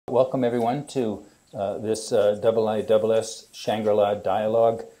Welcome everyone to this IISS Shangri-La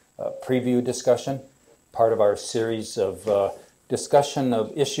Dialogue preview discussion, part of our series of discussion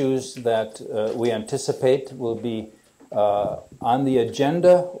of issues that we anticipate will be on the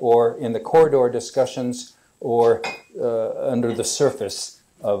agenda or in the corridor discussions or under the surface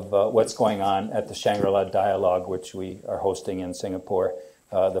of what's going on at the Shangri-La Dialogue, which we are hosting in Singapore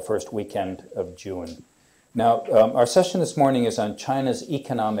the first weekend of June. Now, our session this morning is on China's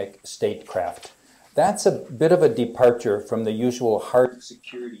economic statecraft. That's a bit of a departure from the usual hard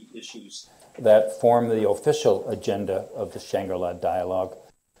security issues that form the official agenda of the Shangri-La Dialogue.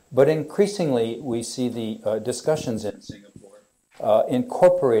 But increasingly, we see the discussions in Singapore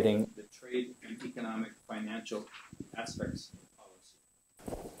incorporating the trade and economic financial aspects of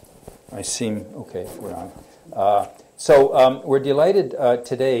policy. I seem, okay, we're on. So we're delighted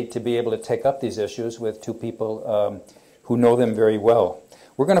today to be able to take up these issues with two people who know them very well.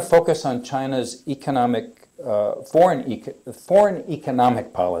 We're going to focus on China's foreign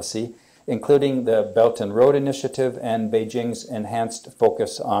economic policy, including the Belt and Road Initiative and Beijing's enhanced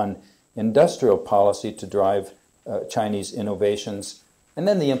focus on industrial policy to drive Chinese innovations, and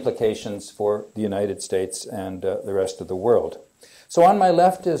then the implications for the United States and the rest of the world. So on my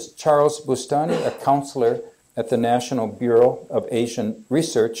left is Charles Boustany, a counselor at the National Bureau of Asian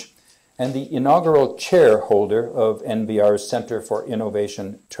Research and the inaugural chair holder of NBR's Center for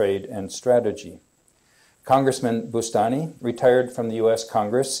Innovation, Trade, and Strategy. Congressman Boustany retired from the U.S.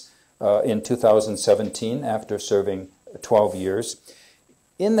 Congress in 2017 after serving 12 years.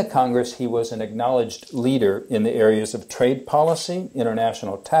 In the Congress, he was an acknowledged leader in the areas of trade policy,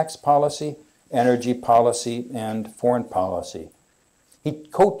 international tax policy, energy policy, and foreign policy. He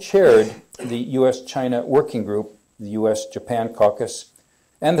co-chaired the U.S.-China Working Group, the U.S.-Japan Caucus,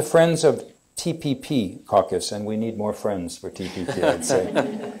 and the Friends of TPP Caucus, and we need more friends for TPP, I'd say.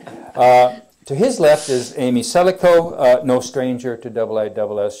 To his left is Amy Celico, no stranger to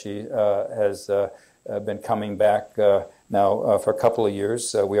IISS. She has been coming back now for a couple of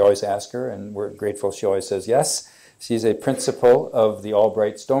years. We always ask her, and we're grateful she always says yes. She's a principal of the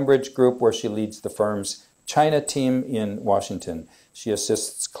Albright Stonebridge Group, where she leads the firm's China team in Washington. She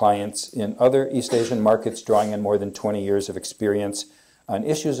assists clients in other East Asian markets, drawing on more than 20 years of experience on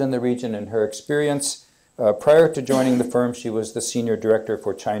issues in the region. In her experience, prior to joining the firm, she was the Senior Director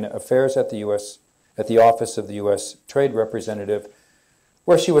for China Affairs at the Office of the U.S. Trade Representative,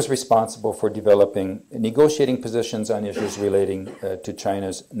 where she was responsible for developing negotiating positions on issues relating to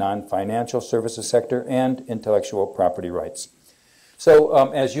China's non-financial services sector and intellectual property rights.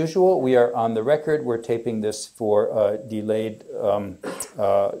 So, as usual, we are on the record. We're taping this for delayed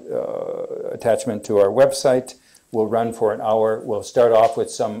attachment to our website. We'll run for an hour. We'll start off with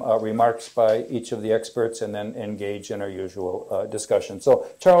some remarks by each of the experts and then engage in our usual discussion. So,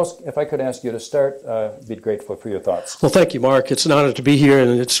 Charles, if I could ask you to start, I'd be grateful for your thoughts. Well, thank you, Mark. It's an honor to be here,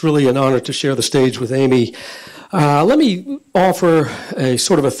 and it's really an honor to share the stage with Amy. Let me offer a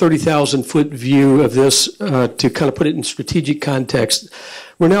sort of a 30,000-foot view of this to kind of put it in strategic context.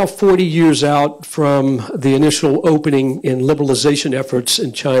 We're now 40 years out from the initial opening in liberalization efforts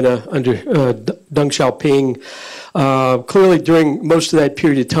in China under Deng Xiaoping. Clearly, during most of that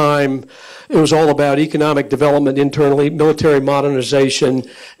period of time, it was all about economic development internally, military modernization,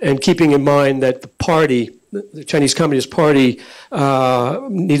 and keeping in mind that the party, the Chinese Communist Party,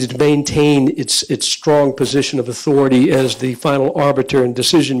 needed to maintain its strong position of authority as the final arbiter in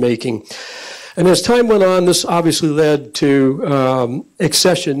decision-making. And as time went on, this obviously led to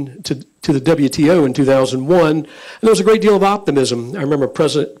accession to the WTO in 2001, and there was a great deal of optimism. I remember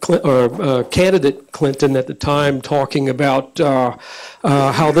candidate Clinton at the time talking about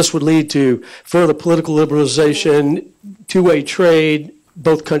how this would lead to further political liberalization, two-way trade,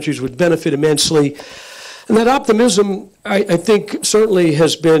 both countries would benefit immensely. And that optimism, I think, certainly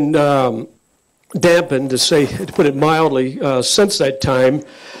has been dampened, to put it mildly, since that time.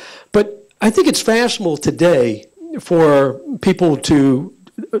 But I think it's fashionable today for people to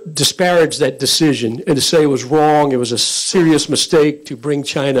disparage that decision and to say it was wrong, it was a serious mistake to bring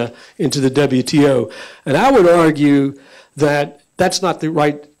China into the WTO. And I would argue that that's not the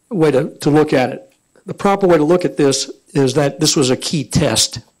right way to look at it. The proper way to look at this is that this was a key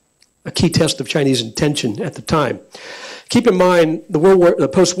test of Chinese intention at the time. Keep in mind the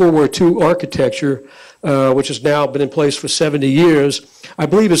post-World War II architecture, which has now been in place for 70 years, I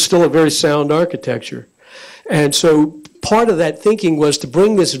believe is still a very sound architecture. And so part of that thinking was to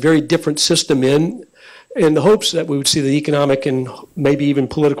bring this very different system in the hopes that we would see the economic and maybe even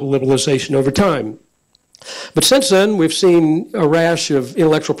political liberalization over time. But since then, we've seen a rash of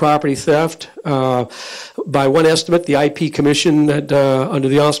intellectual property theft. By one estimate, the IP Commission, that, under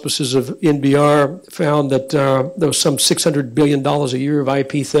the auspices of NBR, found that there was some $600 billion a year of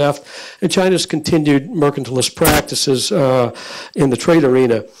IP theft, and China's continued mercantilist practices in the trade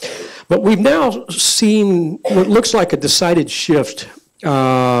arena. But we've now seen what looks like a decided shift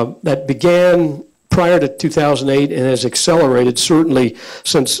that began prior to 2008 and has accelerated certainly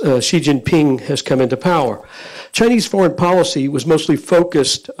since Xi Jinping has come into power. Chinese foreign policy was mostly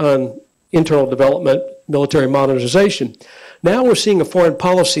focused on internal development, military modernization. Now we're seeing a foreign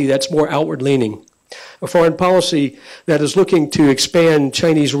policy that's more outward leaning, a foreign policy that is looking to expand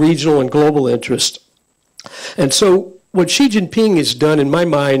Chinese regional and global interest. And so what Xi Jinping has done, in my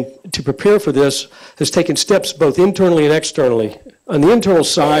mind, to prepare for this, has taken steps both internally and externally. On the internal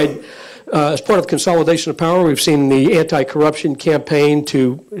side, as part of consolidation of power, we've seen the anti-corruption campaign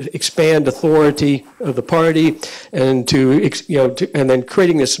to expand authority of the party, and and then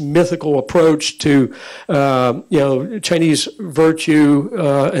creating this mythical approach to Chinese virtue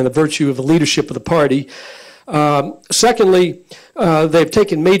and the virtue of the leadership of the party. Secondly, they've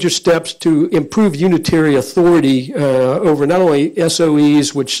taken major steps to improve unitary authority over not only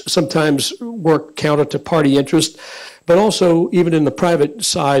SOEs, which sometimes work counter to party interest, but also even in the private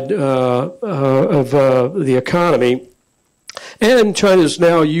side of the economy. And China is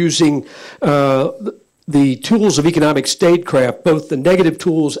now using the tools of economic statecraft, both the negative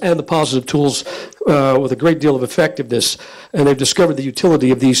tools and the positive tools, with a great deal of effectiveness. And they've discovered the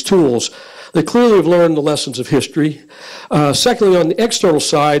utility of these tools. They clearly have learned the lessons of history. Secondly, on the external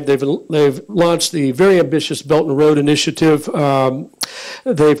side, they've launched the very ambitious Belt and Road Initiative.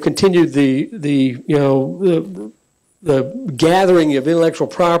 They've continued the gathering of intellectual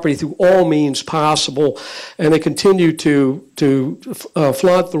property through all means possible, and they continue to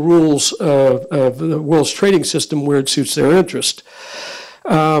flaunt the rules of the world's trading system where it suits their interest.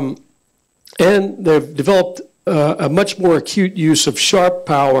 And they've developed a much more acute use of sharp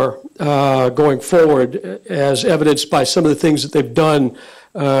power going forward, as evidenced by some of the things that they've done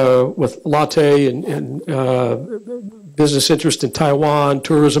with latte and business interest in Taiwan,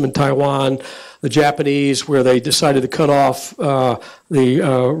 tourism in Taiwan, the Japanese, where they decided to cut off the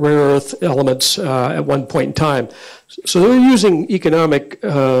rare earth elements at one point in time. So they're using the economic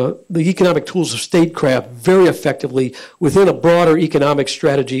tools of statecraft very effectively within a broader economic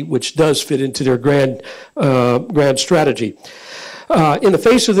strategy, which does fit into their grand strategy. In the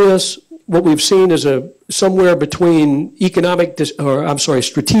face of this, what we've seen is somewhere between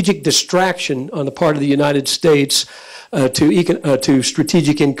strategic distraction on the part of the United States to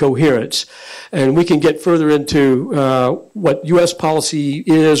strategic incoherence. And we can get further into what U.S. policy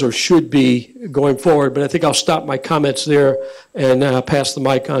is or should be going forward, but I think I'll stop my comments there and pass the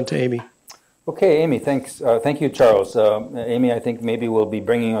mic on to Amy. Okay, Amy, thanks. Thank you, Charles. Amy, I think maybe will be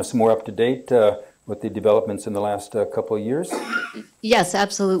bringing us more up to date with the developments in the last couple of years. Yes,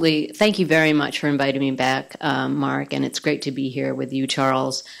 absolutely. Thank you very much for inviting me back, Mark, and it's great to be here with you,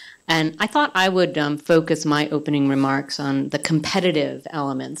 Charles. And I thought I would focus my opening remarks on the competitive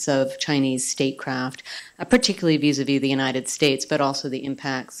elements of Chinese statecraft, particularly vis-a-vis the United States, but also the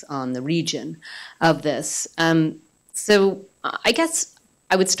impacts on the region of this. So I guess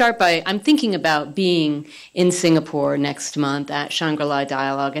I would start by, I'm thinking about being in Singapore next month at Shangri-La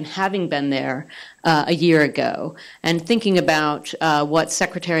Dialogue and having been there a year ago, and thinking about what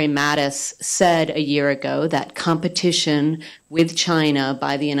Secretary Mattis said a year ago, that competition with China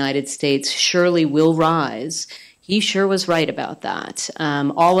by the United States surely will rise. He sure was right about that.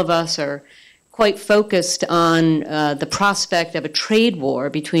 All of us are quite focused on the prospect of a trade war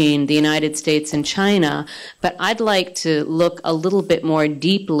between the United States and China, but I'd like to look a little bit more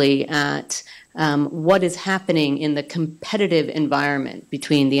deeply at what is happening in the competitive environment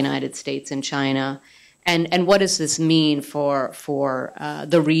between the United States and China, and what does this mean for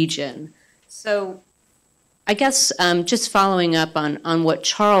the region. So I guess just following up on what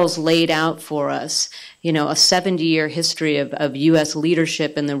Charles laid out for us, you know, a 70-year history of U.S.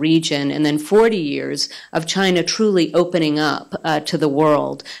 leadership in the region, and then 40 years of China truly opening up to the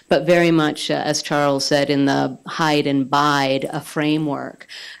world, but very much, as Charles said, in the hide and bide framework.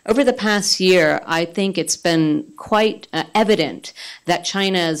 Over the past year, I think it's been quite evident that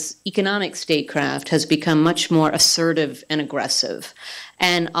China's economic statecraft has become much more assertive and aggressive.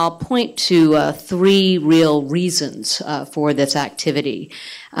 And I'll point to three real reasons for this activity.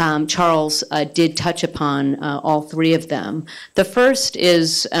 Charles did touch upon all three of them. The first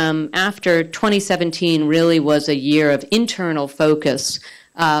is after 2017 really was a year of internal focus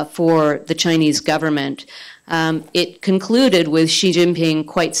for the Chinese government. It concluded with Xi Jinping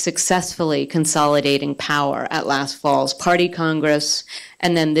quite successfully consolidating power at last fall's Party Congress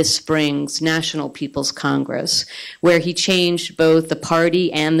and then this spring's National People's Congress, where he changed both the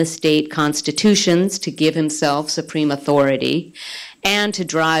party and the state constitutions to give himself supreme authority and to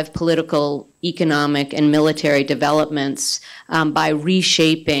drive political, economic, and military developments by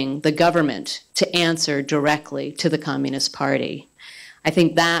reshaping the government to answer directly to the Communist Party. I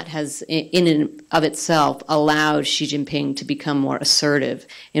think that has, in and of itself, allowed Xi Jinping to become more assertive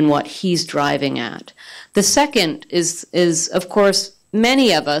in what he's driving at. The second is of course,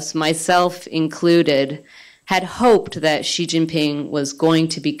 many of us, myself included, had hoped that Xi Jinping was going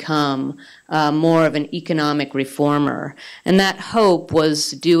to become more of an economic reformer. And that hope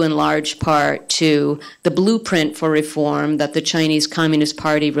was due in large part to the blueprint for reform that the Chinese Communist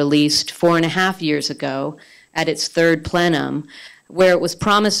Party released 4.5 years ago at its third plenum, where it was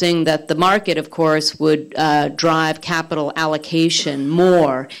promising that the market, of course, would drive capital allocation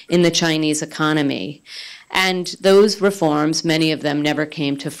more in the Chinese economy. And those reforms, many of them never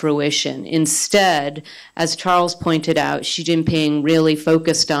came to fruition. Instead, as Charles pointed out, Xi Jinping really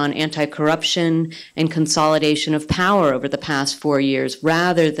focused on anti-corruption and consolidation of power over the past 4 years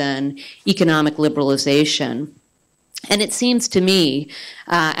rather than economic liberalization. And it seems to me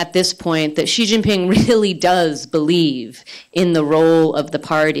at this point that Xi Jinping really does believe in the role of the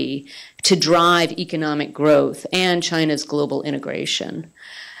party to drive economic growth and China's global integration.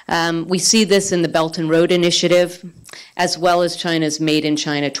 We see this in the Belt and Road Initiative, as well as China's Made in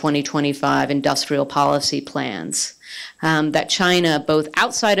China 2025 industrial policy plans. That China, both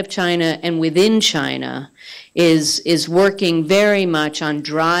outside of China and within China, is working very much on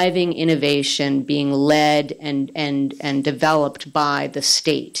driving innovation being led and developed by the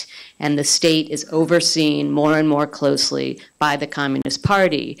state. And the state is overseen more and more closely by the Communist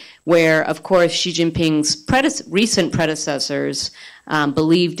Party, where, of course, Xi Jinping's recent predecessors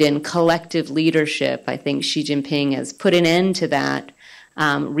believed in collective leadership. I think Xi Jinping has put an end to that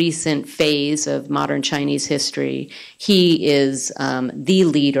recent phase of modern Chinese history. He is the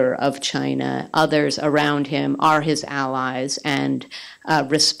leader of China. Others around him are his allies and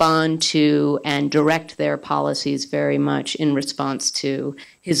respond to and direct their policies very much in response to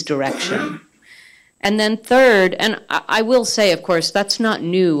his direction. And then third, and I will say, of course, that's not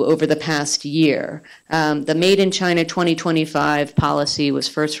new over the past year. The Made in China 2025 policy was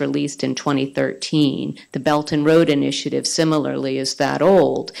first released in 2013. The Belt and Road Initiative, similarly, is that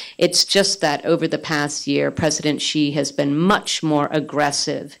old. It's just that over the past year, President Xi has been much more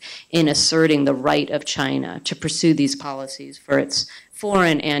aggressive in asserting the right of China to pursue these policies for its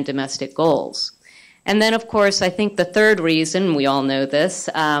foreign and domestic goals. And then, of course, I think the third reason, we all know this,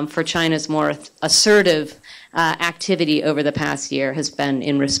 for China's more assertive activity over the past year has been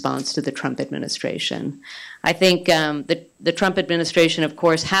in response to the Trump administration. I think the Trump administration, of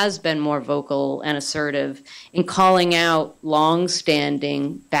course, has been more vocal and assertive in calling out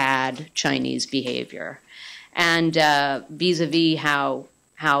long-standing bad Chinese behavior. And vis-a-vis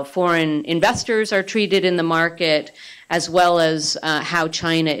how foreign investors are treated in the market, as well as how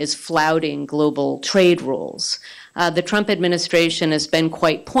China is flouting global trade rules. The Trump administration has been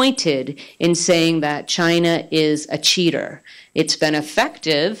quite pointed in saying that China is a cheater. It's been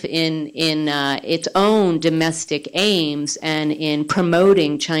effective in its own domestic aims and in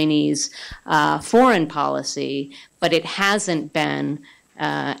promoting Chinese foreign policy, but it hasn't been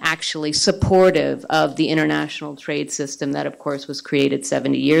actually supportive of the international trade system that, of course, was created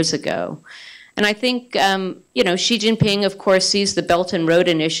 70 years ago. And I think, Xi Jinping, of course, sees the Belt and Road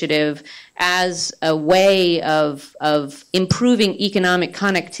Initiative as a way of improving economic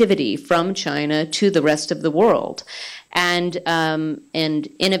connectivity from China to the rest of the world. And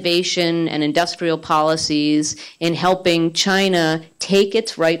innovation and industrial policies in helping China take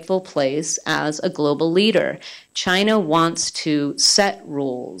its rightful place as a global leader. China wants to set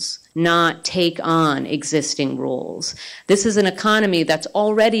rules, not take on existing rules. This is an economy that's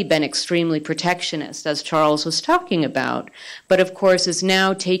already been extremely protectionist, as Charles was talking about, but of course is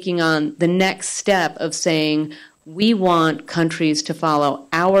now taking on the next step of saying, we want countries to follow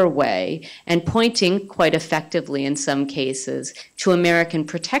our way, and pointing quite effectively in some cases to American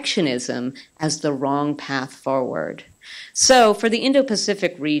protectionism as the wrong path forward. So for the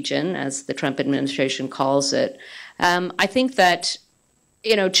Indo-Pacific region, as the Trump administration calls it, I think that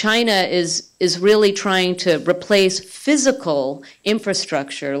China is really trying to replace physical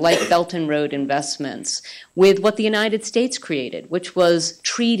infrastructure like Belt and Road investments with what the United States created, which was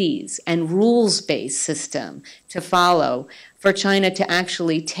treaties and rules-based system to follow for China to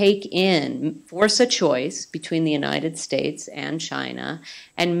actually force a choice between the United States and China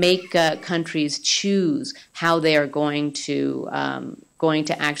and make countries choose how they are going to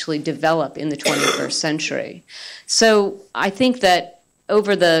actually develop in the 21st century. So I think that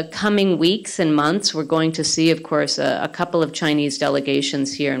over the coming weeks and months, we're going to see, of course, a couple of Chinese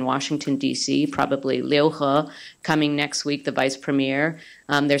delegations here in Washington, D.C., probably Liu He coming next week, the vice premier.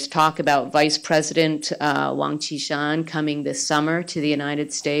 There's talk about Vice President Wang Qishan coming this summer to the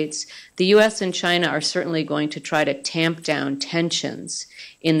United States. The U.S. and China are certainly going to try to tamp down tensions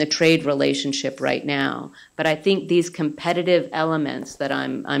in the trade relationship right now. But I think these competitive elements that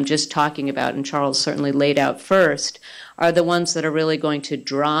I'm just talking about, and Charles certainly laid out first, are the ones that are really going to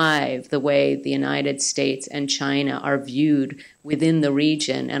drive the way the United States and China are viewed within the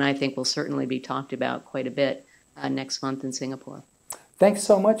region, and I think will certainly be talked about quite a bit next month in Singapore. Thanks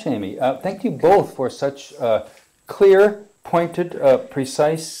so much, Amy. Thank you both for such clear, pointed,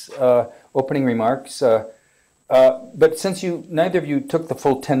 precise opening remarks. But since neither of you took the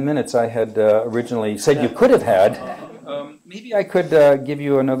full 10 minutes I had originally said you could have had, maybe I could give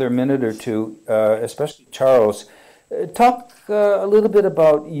you another minute or two, especially Charles. Talk a little bit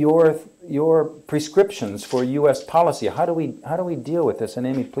about your prescriptions for U.S. policy. How do we deal with this? And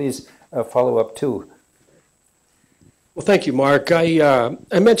Amy, please follow up too. Well, thank you, Mark. I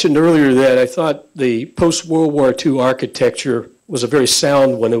mentioned earlier that I thought the post-World War II architecture was a very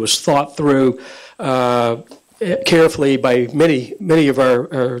sound one. It was thought through carefully by many of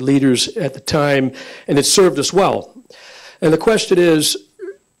our leaders at the time, and it served us well. And the question is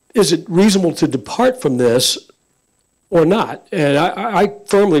it reasonable to depart from this or not? And I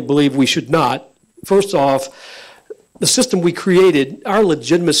firmly believe we should not. First off, the system we created, our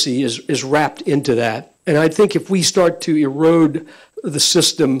legitimacy is wrapped into that. And I think if we start to erode the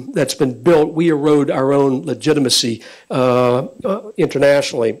system that's been built, we erode our own legitimacy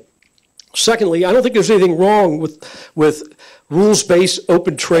internationally. Secondly, I don't think there's anything wrong with rules-based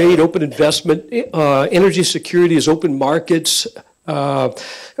open trade, open investment, energy security as open markets,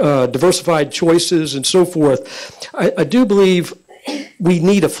 diversified choices, and so forth. I do believe we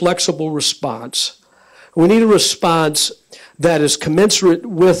need a flexible response. We need a response that is commensurate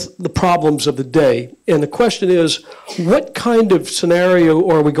with the problems of the day. And the question is, what kind of scenario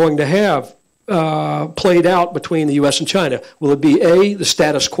are we going to have played out between the U.S. and China? Will it be A, the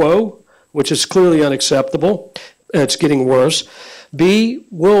status quo, which is clearly unacceptable, and it's getting worse? B,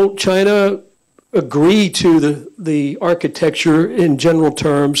 will China agree to the architecture in general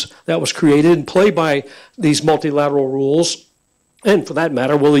terms that was created and play by these multilateral rules? And for that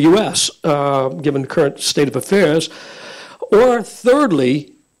matter, will the U.S., given the current state of affairs? Or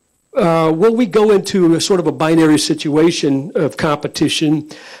thirdly, will we go into a sort of a binary situation of competition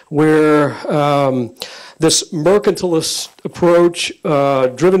where this mercantilist approach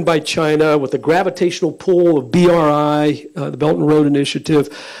driven by China with the gravitational pull of BRI, the Belt and Road Initiative,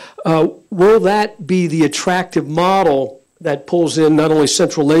 will that be the attractive model that pulls in not only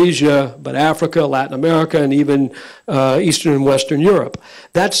Central Asia, but Africa, Latin America, and even Eastern and Western Europe?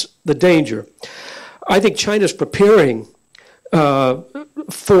 That's the danger. I think China's preparing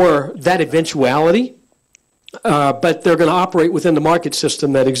for that eventuality, but they're going to operate within the market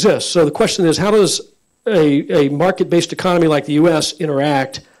system that exists. So the question is, how does a market-based economy like the U.S.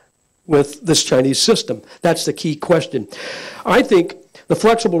 interact with this Chinese system? That's the key question. I think the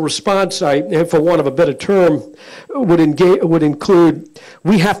flexible response, for want of a better term, would include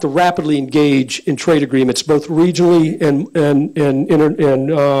we have to rapidly engage in trade agreements, both regionally and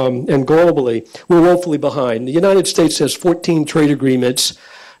globally. We're woefully behind. The United States has 14 trade agreements.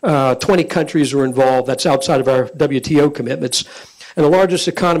 20 countries are involved. That's outside of our WTO commitments. And the largest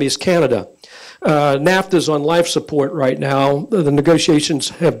economy is Canada. NAFTA's on life support right now. The negotiations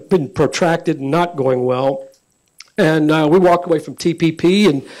have been protracted and not going well. And we walked away from TPP,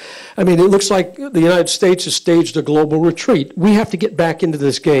 and I mean, it looks like the United States has staged a global retreat. We have to get back into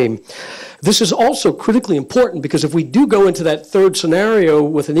this game. This is also critically important because if we do go into that third scenario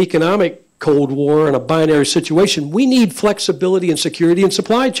with an economic Cold War and a binary situation, we need flexibility and security in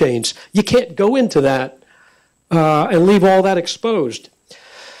supply chains. You can't go into that and leave all that exposed.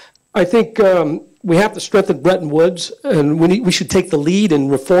 I think we have to strengthen Bretton Woods, and we should take the lead in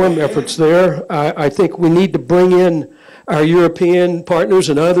reform efforts there. I think we need to bring in our European partners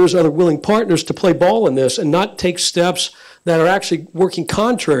and other willing partners to play ball in this and not take steps that are actually working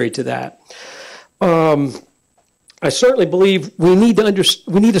contrary to that. I certainly believe we need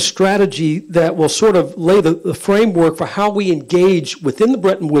a strategy that will sort of lay the framework for how we engage within the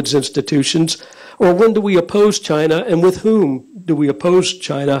Bretton Woods institutions, or when do we oppose China, and with whom do we oppose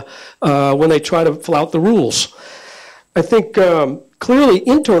China when they try to flout the rules. I think clearly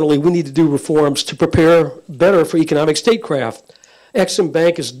internally we need to do reforms to prepare better for economic statecraft. Exim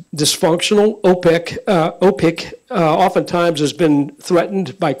Bank is dysfunctional. OPIC oftentimes has been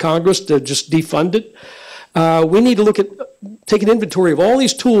threatened by Congress to just defund it. We need to take an inventory of all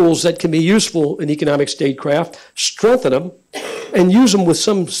these tools that can be useful in economic statecraft, strengthen them, and use them with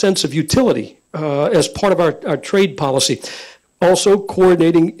some sense of utility as part of our trade policy. Also,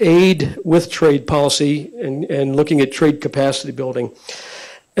 coordinating aid with trade policy and looking at trade capacity building.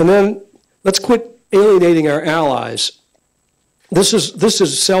 And then let's quit alienating our allies. This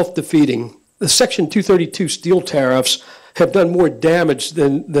is self-defeating. The Section 232 steel tariffs have done more damage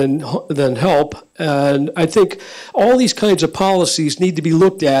than help, and I think all these kinds of policies need to be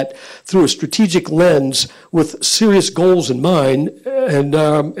looked at through a strategic lens with serious goals in mind. And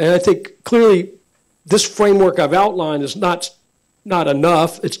I think clearly this framework I've outlined is not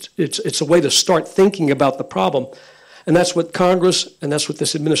enough. It's a way to start thinking about the problem. And that's what Congress and that's what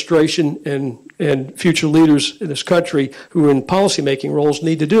this administration and future leaders in this country who are in policymaking roles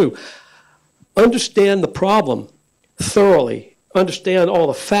need to do. Understand the problem thoroughly, understand all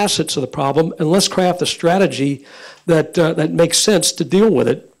the facets of the problem, and let's craft a strategy that makes sense to deal with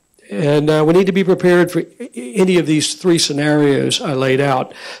it. And we need to be prepared for any of these three scenarios I laid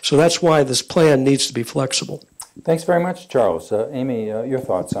out. So that's why this plan needs to be flexible. Thanks very much, Charles. Amy, your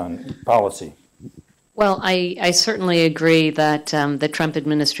thoughts on policy? Well, I certainly agree that the Trump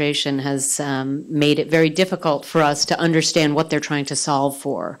administration has made it very difficult for us to understand what they're trying to solve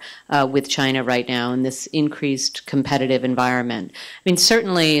for with China right now in this increased competitive environment. I mean,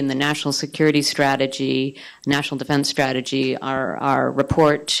 certainly in the national security strategy, national defense strategy, our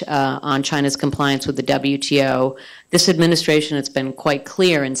report on China's compliance with the WTO, this administration has been quite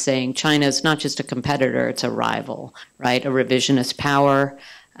clear in saying China is not just a competitor, it's a rival, right? A revisionist power.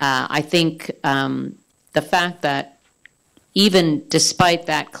 I think the fact that even despite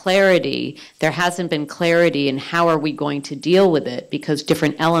that clarity, there hasn't been clarity in how are we going to deal with it, because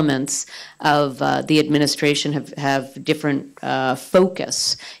different elements of the administration have different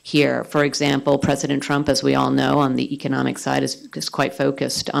focus here. For example, President Trump, as we all know, on the economic side is quite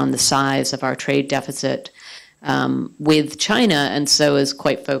focused on the size of our trade deficit with China, and so is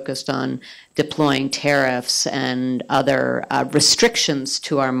quite focused on deploying tariffs and other restrictions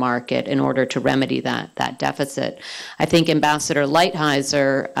to our market in order to remedy that deficit. I think Ambassador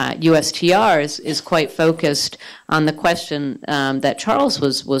Lighthizer, USTR, is quite focused on the question that Charles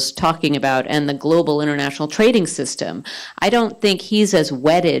was talking about and the global international trading system. I don't think he's as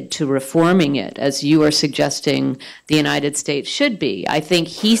wedded to reforming it as you are suggesting the United States should be. I think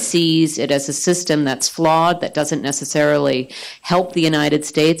he sees it as a system that's flawed, that doesn't necessarily help the United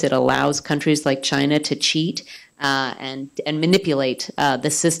States. It allows countries like China to cheat and manipulate the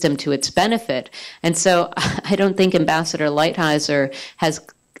system to its benefit. And so I don't think Ambassador Lighthizer has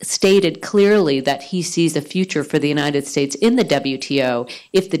stated clearly that he sees a future for the United States in the WTO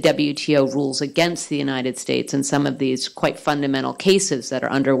if the WTO rules against the United States in some of these quite fundamental cases that are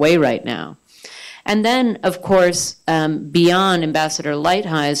underway right now. And then, of course, beyond Ambassador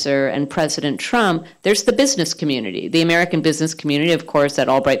Lighthizer and President Trump, there's the business community, the American business community. Of course, at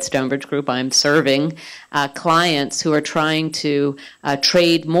Albright Stonebridge Group, I'm serving clients who are trying to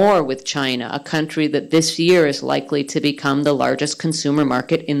trade more with China, a country that this year is likely to become the largest consumer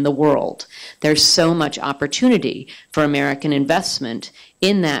market in the world. There's so much opportunity for American investment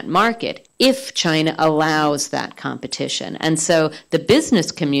in that market if China allows that competition. And so the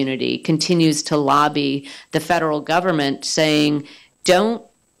business community continues to lobby the federal government saying, don't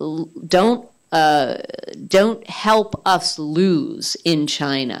help us lose in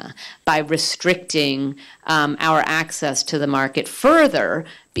China by restricting our access to the market further,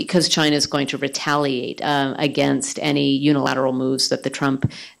 because China is going to retaliate against any unilateral moves that the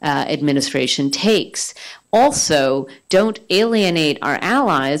Trump administration takes. Also, don't alienate our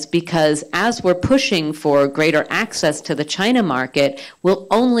allies, because as we're pushing for greater access to the China market, will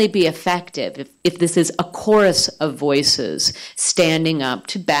only be effective if this is a chorus of voices standing up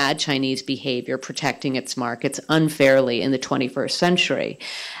to bad Chinese behavior, protecting its markets unfairly in the 21st century.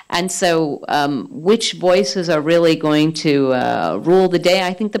 And so which voices are really going to rule the day?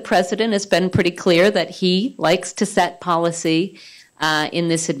 I think the president has been pretty clear that he likes to set policy. in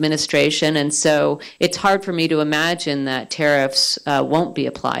this administration, and so it's hard for me to imagine that tariffs won't be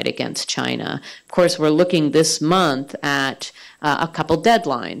applied against China. Of course, we're looking this month at a couple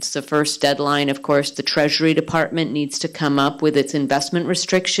deadlines. The first deadline, of course, the Treasury Department needs to come up with its investment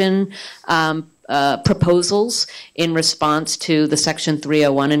restriction proposals in response to the Section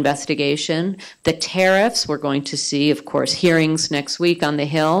 301 investigation. The tariffs, we're going to see, of course, hearings next week on the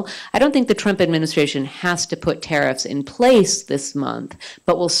Hill. I don't think the Trump administration has to put tariffs in place this month,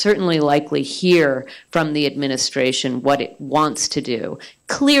 but we'll certainly likely hear from the administration what it wants to do.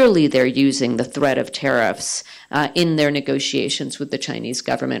 Clearly, they're using the threat of tariffs in their negotiations with the Chinese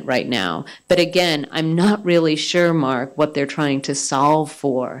government right now. But again, I'm not really sure, Mark, what they're trying to solve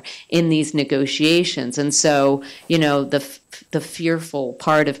for in these negotiations. And so, you know, the fearful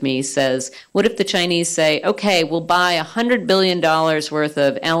part of me says, what if the Chinese say, okay, we'll buy $100 billion worth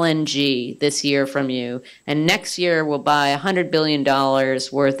of LNG this year from you, and next year we'll buy $100 billion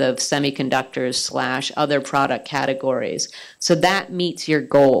worth of semiconductors / other product categories. So that meets your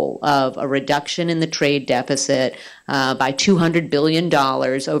goal of a reduction in the trade deficit by $200 billion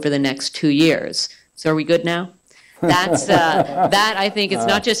over the next 2 years. So are we good now? That's that I think it's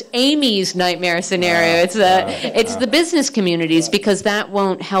not just Amy's nightmare scenario. It's the business communities, because that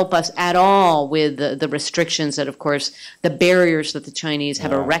won't help us at all with the restrictions that, of course, the barriers that the Chinese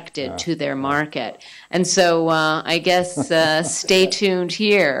have erected to their market. And so I guess stay tuned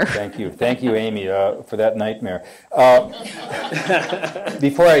here. Thank you, Amy, for that nightmare.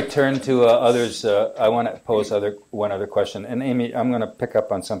 Before I turn to others, I want to pose one other question. And Amy, I'm going to pick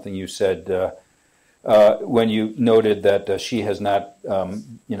up on something you said. When you noted that she has not,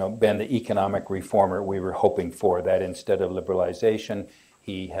 been the economic reformer we were hoping for, that instead of liberalization,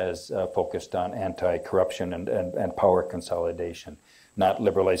 he has focused on anti-corruption and power consolidation, not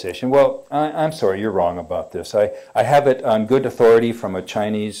liberalization. Well, I'm sorry, you're wrong about this. I have it on good authority from a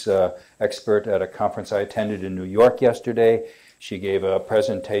Chinese expert at a conference I attended in New York yesterday. She gave a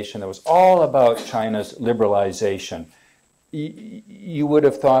presentation that was all about China's liberalization. You would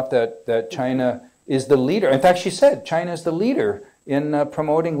have thought that China is the leader. In fact, she said China is the leader in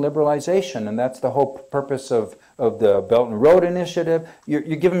promoting liberalization, and that's the whole purpose of the Belt and Road Initiative. You're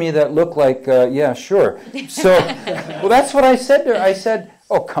giving me that look like, yeah, sure. So, well, that's what I said to her. I said,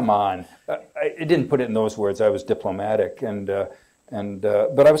 oh, come on. I didn't put it in those words. I was diplomatic, but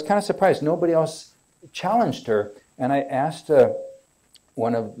I was kind of surprised. Nobody else challenged her, and I asked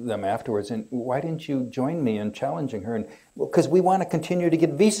one of them afterwards, and why didn't you join me in challenging her? And well, because we want to continue to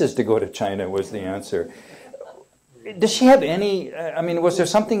get visas to go to China, was the answer. Does she have any, was there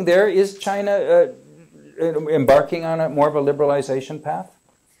something there? Is China embarking on more of a liberalization path?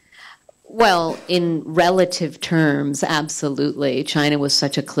 Well, in relative terms, absolutely. China was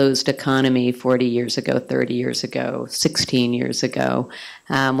such a closed economy 40 years ago, 30 years ago, 16 years ago,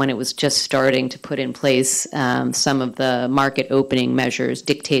 when it was just starting to put in place some of the market opening measures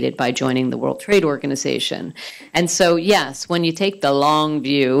dictated by joining the World Trade Organization. And so, yes, when you take the long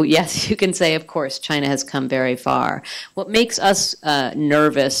view, yes, you can say, of course, China has come very far. What makes us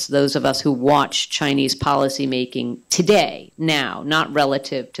nervous, those of us who watch Chinese policymaking today, now, not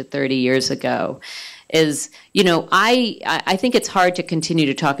relative to 30 years ago, is, I think it's hard to continue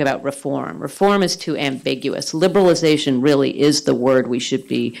to talk about reform. Reform is too ambiguous. Liberalization really is the word we should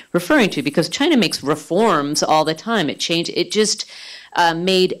be referring to, because China makes reforms all the time. It just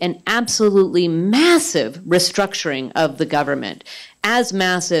made an absolutely massive restructuring of the government, as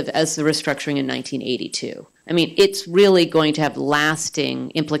massive as the restructuring in 1982. I mean, it's really going to have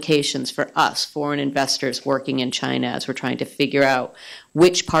lasting implications for us, foreign investors working in China, as we're trying to figure out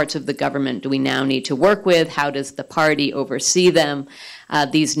which parts of the government do we now need to work with, how does the party oversee them,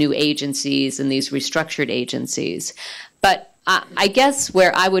 these new agencies and these restructured agencies. But I guess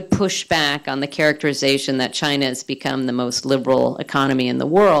where I would push back on the characterization that China has become the most liberal economy in the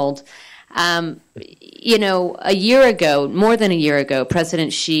world, a year ago, more than a year ago,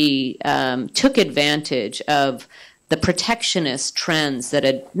 President Xi took advantage of the protectionist trends that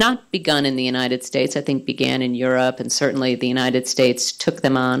had not begun in the United States, I think began in Europe, and certainly the United States took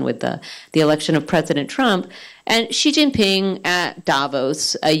them on with the election of President Trump. And Xi Jinping at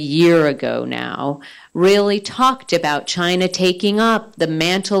Davos a year ago now really talked about China taking up the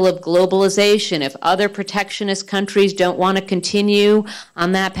mantle of globalization. If other protectionist countries don't want to continue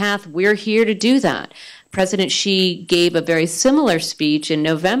on that path, we're here to do that. President Xi gave a very similar speech in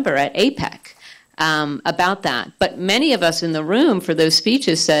November at APEC. About that. But many of us in the room for those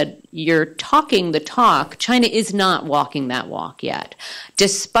speeches said, you're talking the talk. China is not walking that walk yet,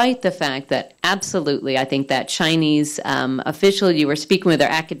 despite the fact that absolutely, I think that Chinese official you were speaking with, or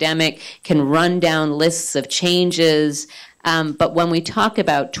academic, can run down lists of changes But when we talk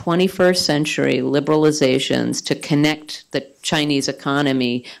about 21st century liberalizations to connect the Chinese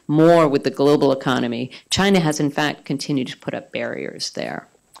economy more with the global economy, China has in fact continued to put up barriers there.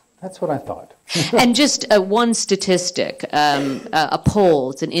 That's what I thought. And just one statistic, a poll,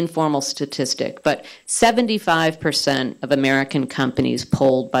 it's an informal statistic, but 75% of American companies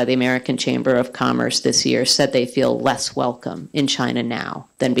polled by the American Chamber of Commerce this year said they feel less welcome in China now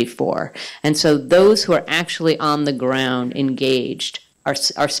than before. And so those who are actually on the ground engaged are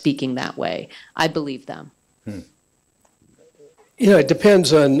speaking that way. I believe them. You know, it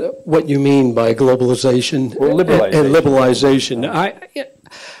depends on what you mean by globalization and liberalization.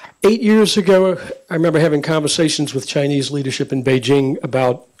 8 years ago, I remember having conversations with Chinese leadership in Beijing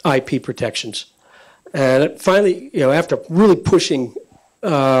about IP protections. And finally, you know, after really pushing in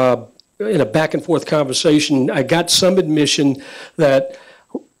a back and forth conversation, I got some admission that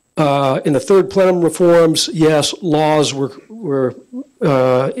in the third plenum reforms, yes, laws were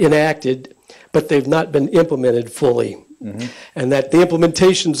enacted, but they've not been implemented fully. Mm-hmm. And that the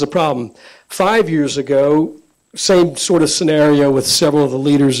implementation is the problem. 5 years ago, same sort of scenario with several of the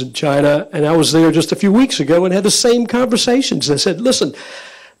leaders in China, and I was there just a few weeks ago and had the same conversations. I said, listen,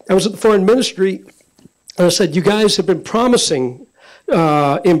 I was at the foreign ministry, and I said, you guys have been promising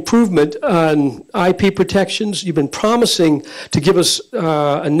improvement on IP protections. You've been promising to give us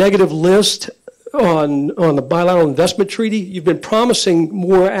a negative list on the bilateral investment treaty. You've been promising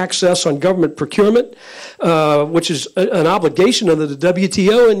more access on government procurement, which is an obligation under the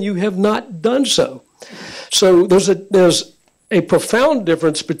WTO, and you have not done so. So there's a profound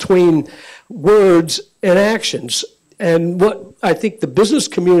difference between words and actions. And what I think the business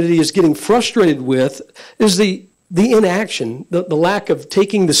community is getting frustrated with is the inaction, the lack of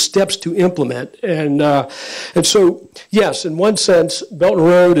taking the steps to implement. And so, yes, in one sense, Belt and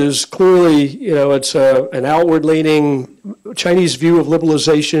Road is clearly, you know, it's an outward-leaning Chinese view of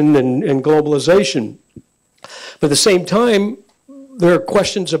liberalization and globalization. But at the same time, there are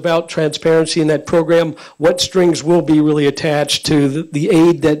questions about transparency in that program, what strings will be really attached to the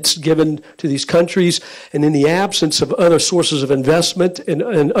aid that's given to these countries, and in the absence of other sources of investment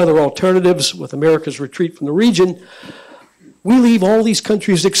and other alternatives with America's retreat from the region, we leave all these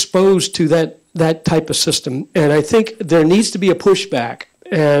countries exposed to that type of system. And I think there needs to be a pushback.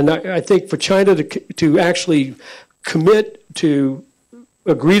 And I think for China to actually commit to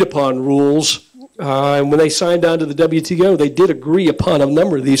agreed upon rules, and when they signed on to the WTO, they did agree upon a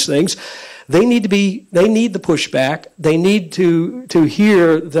number of these things. They need the pushback. They need to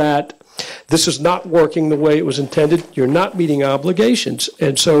hear that this is not working the way it was intended. You're not meeting obligations.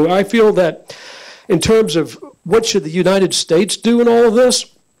 And so I feel that in terms of what should the United States do in all of this,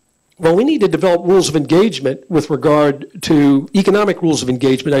 well, we need to develop rules of engagement with regard to economic rules of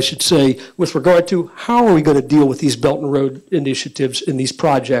engagement, I should say, with regard to how are we going to deal with these Belt and Road initiatives in these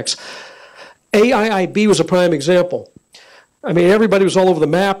projects. AIIB was a prime example. I mean, everybody was all over the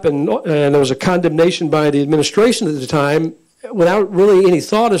map, and there was a condemnation by the administration at the time without really any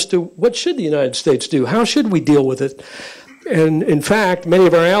thought as to what should the United States do? How should we deal with it? And in fact, many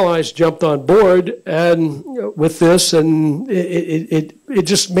of our allies jumped on board and with this, and it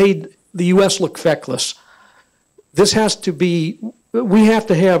just made the U.S. look feckless. This has to be, we have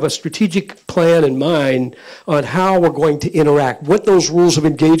to have a strategic plan in mind on how we're going to interact, what those rules of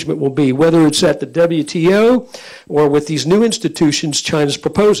engagement will be, whether it's at the WTO or with these new institutions China's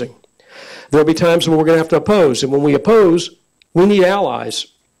proposing. There'll be times when we're going to have to oppose, and when we oppose, we need allies.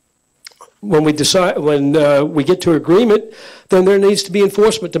 When we decide, when we get to agreement, then there needs to be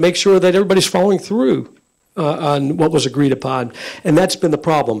enforcement to make sure that everybody's following through on what was agreed upon. And that's been the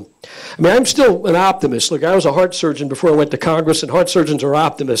problem. I mean, I'm still an optimist. Look, I was a heart surgeon before I went to Congress, and heart surgeons are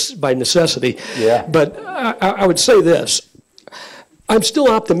optimists by necessity. Yeah. But I would say this. I'm still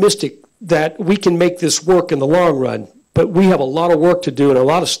optimistic that we can make this work in the long run. But we have a lot of work to do, and a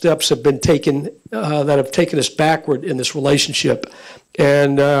lot of steps have been taken that have taken us backward in this relationship.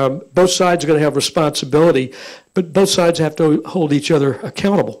 And both sides are going to have responsibility, but both sides have to hold each other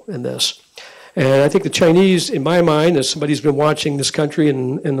accountable in this. And I think the Chinese, in my mind, as somebody who's been watching this country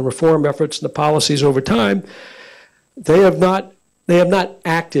and the reform efforts and the policies over time, they have not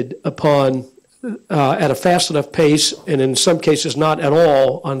acted upon at a fast enough pace, and in some cases not at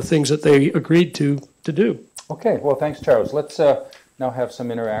all, on the things that they agreed to do. Okay, well, thanks, Charles. Let's now have some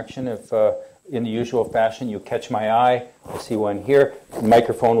interaction. If in the usual fashion you catch my eye, I see one here. The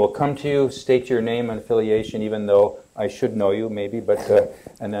microphone will come to you. State your name and affiliation, even though I should know you, maybe, but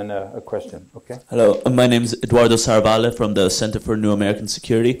and then a question. Okay. Hello, my name is Eduardo Sarvale from the Center for New American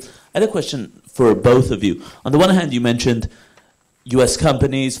Security. I had a question for both of you. On the one hand, you mentioned U.S.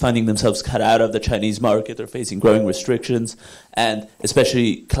 companies finding themselves cut out of the Chinese market or facing growing restrictions, and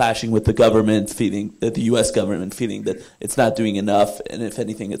especially clashing with the government, feeling that the U.S. government feeling that it's not doing enough, and if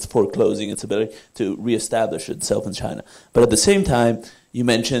anything, it's foreclosing its ability to reestablish itself in China. But at the same time, you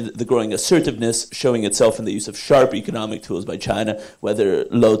mentioned the growing assertiveness showing itself in the use of sharp economic tools by China, whether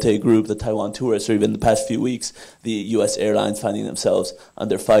Lotte Group, the Taiwan tourists, or even the past few weeks, the U.S. airlines finding themselves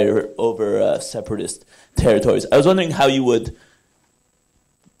under fire over separatist territories. I was wondering how you would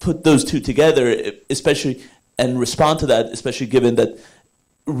put those two together, especially, and respond to that, especially given that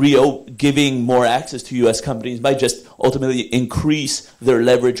giving more access to U.S. companies might just ultimately increase their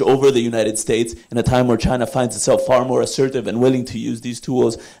leverage over the United States in a time where China finds itself far more assertive and willing to use these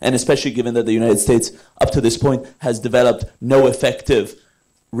tools, and especially given that the United States, up to this point, has developed no effective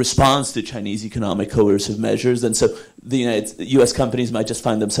response to Chinese economic coercive measures. And so the U.S. companies might just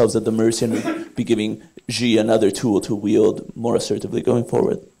find themselves at the mercy and be giving Xi another tool to wield more assertively going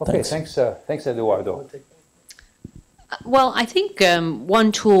forward. Okay, thanks Eduardo. Well, I think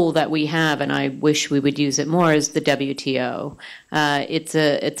one tool that we have, and I wish we would use it more, is the WTO. It's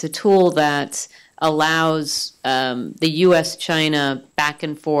a tool that allows the U.S.-China back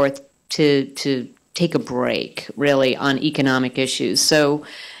and forth to take a break, really, on economic issues. So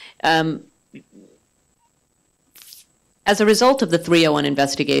as a result of the 301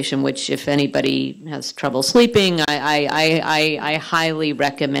 investigation, which if anybody has trouble sleeping, I highly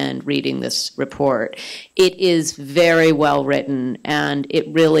recommend reading this report. It is very well written, and it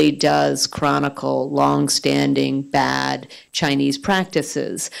really does chronicle long-standing bad Chinese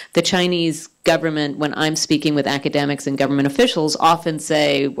practices. The Chinese government, when I'm speaking with academics and government officials, often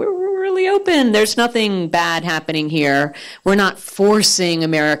say, we're really open. There's nothing bad happening here. We're not forcing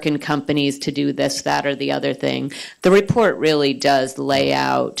American companies to do this, that, or the other thing. The report really does lay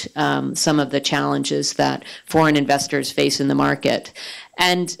out some of the challenges that foreign investors face in the market.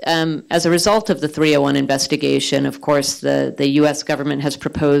 And as a result of the 301 investigation, of course, the U.S. government has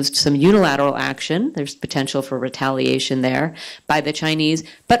proposed some unilateral action. There's potential for retaliation there by the Chinese,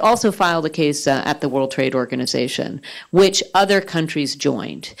 but also filed a case at the World Trade Organization, which other countries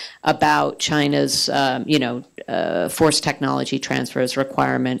joined, about China's, forced technology transfers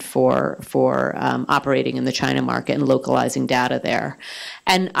requirement for operating in the China market and localizing data there.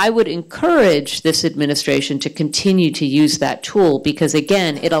 And I would encourage this administration to continue to use that tool because,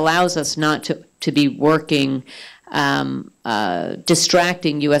 again, it allows us not to be working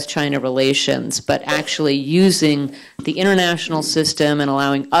distracting U.S.-China relations, but actually using the international system and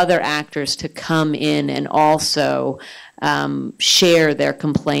allowing other actors to come in and also share their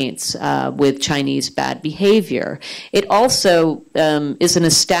complaints with Chinese bad behavior. It also is an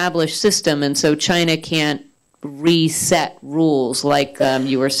established system, and so China can't reset rules like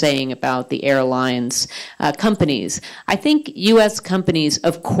you were saying about the airlines companies. I think U.S. companies,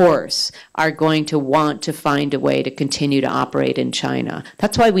 of course, are going to want to find a way to continue to operate in China.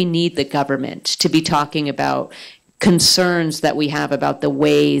 That's why we need the government to be talking about concerns that we have about the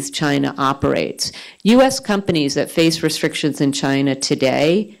ways China operates. U.S. companies that face restrictions in China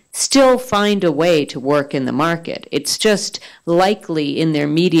today still find a way to work in the market. It's just likely in their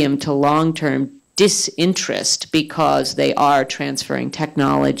medium to long-term disinterest because they are transferring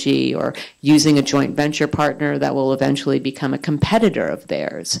technology or using a joint venture partner that will eventually become a competitor of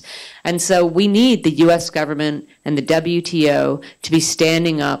theirs. And so we need the U.S. government and the WTO to be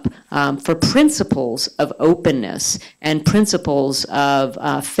standing up for principles of openness and principles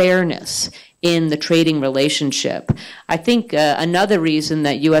of fairness in the trading relationship. I think another reason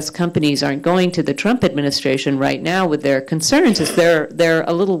that U.S. companies aren't going to the Trump administration right now with their concerns is they're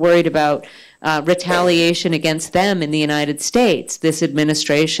a little worried about retaliation against them in the United States. This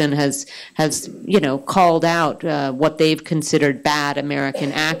administration has called out what they've considered bad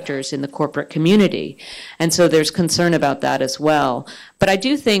American actors in the corporate community, and so there's concern about that as well. But I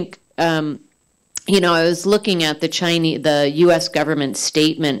do think, I was looking at the U.S. government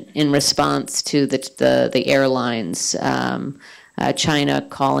statement in response to the airlines. China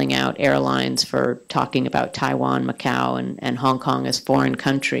calling out airlines for talking about Taiwan, Macau, and Hong Kong as foreign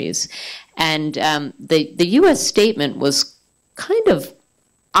countries. And the U.S. statement was kind of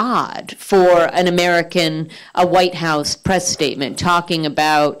odd for a White House press statement talking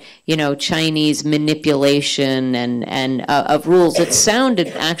about, Chinese manipulation and of rules. It sounded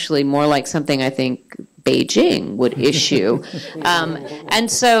actually more like something I think Beijing would issue. And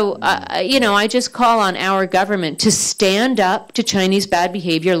so, I just call on our government to stand up to Chinese bad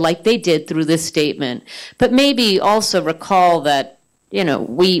behavior like they did through this statement, but maybe also recall that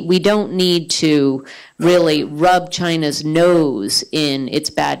we don't need to really rub China's nose in its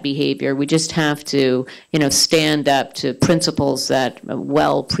bad behavior. We just have to, stand up to principles that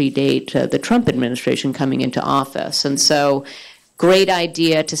well predate the Trump administration coming into office. And so, great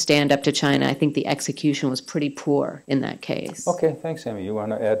idea to stand up to China. I think the execution was pretty poor in that case. Okay, thanks, Amy. You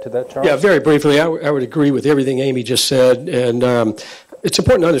want to add to that, Charles? Yeah, very briefly, I would agree with everything Amy just said. And it's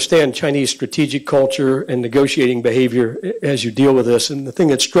important to understand Chinese strategic culture and negotiating behavior as you deal with this. And the thing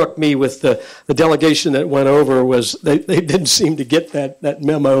that struck me with the delegation that went over was they didn't seem to get that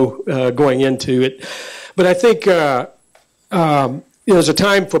memo going into it. But I think there's a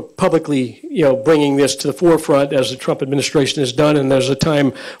time for publicly, bringing this to the forefront as the Trump administration has done, and there's a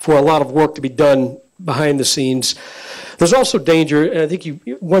time for a lot of work to be done behind the scenes. There's also danger, and I think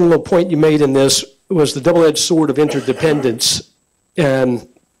one little point you made in this was the double-edged sword of interdependence. And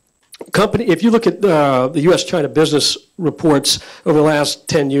if you look at the U.S.-China business reports over the last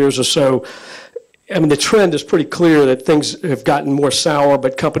 10 years or so, I mean, the trend is pretty clear that things have gotten more sour,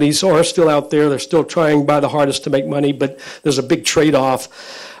 but companies are still out there. They're still trying by the hardest to make money, but there's a big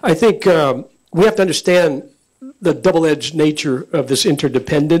trade-off. I think we have to understand the double-edged nature of this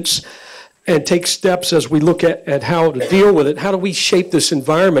interdependence and take steps as we look at how to deal with it. How do we shape this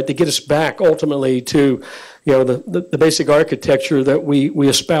environment to get us back ultimately to the basic architecture that we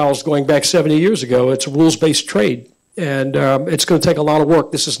espoused going back 70 years ago? It's a rules-based trade, and it's going to take a lot of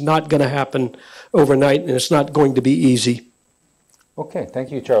work. This is not going to happen overnight, and it's not going to be easy. Okay, thank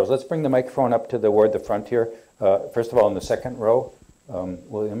you, Charles. Let's bring the microphone up to the front here. First of all, in the second row,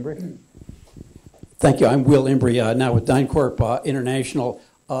 Will Embry. Thank you. I'm Will Embry, now with DynCorp International.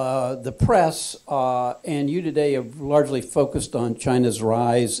 The press and you today have largely focused on China's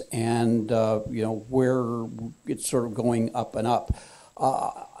rise and where it's sort of going up and up.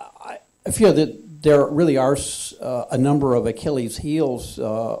 I feel that there really are a number of Achilles heels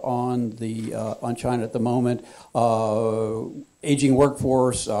on China at the moment. Aging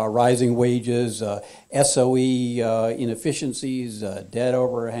workforce, rising wages, SOE inefficiencies, debt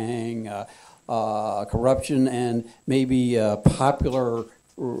overhang, corruption, and maybe popular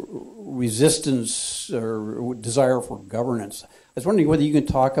resistance or desire for governance. I was wondering whether you can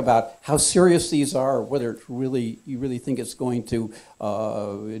talk about how serious these are, whether it's you really think it's going to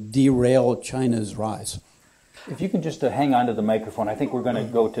derail China's rise. If you can just hang on to the microphone, I think we're going to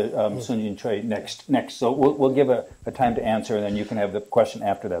go to Sun Jin Choi next. So we'll give a time to answer, and then you can have the question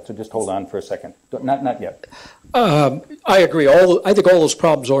after that. So just hold on for a second. Not yet. I agree. I think all those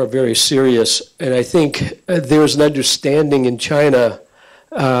problems are very serious, and I think there's an understanding in China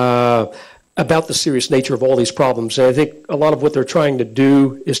about the serious nature of all these problems. And I think a lot of what they're trying to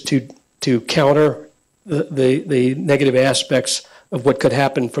do is to counter the negative aspects of what could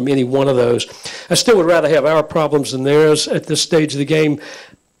happen from any one of those. I still would rather have our problems than theirs at this stage of the game.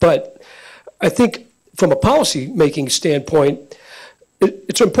 But I think from a policy-making standpoint,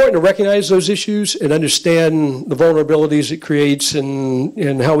 it's important to recognize those issues and understand the vulnerabilities it creates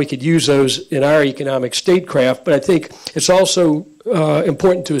and how we could use those in our economic statecraft. But I think it's also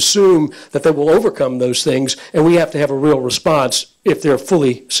important to assume that they will overcome those things, and we have to have a real response if they're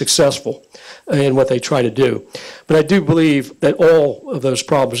fully successful in what they try to do. But I do believe that all of those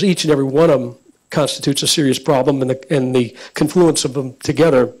problems, each and every one of them, constitutes a serious problem, and the confluence of them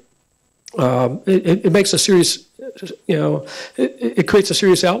together, it makes a serious, it creates a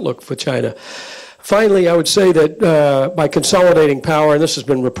serious outlook for China. Finally, I would say that by consolidating power, and this has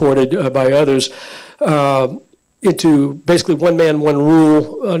been reported by others, into basically one man, one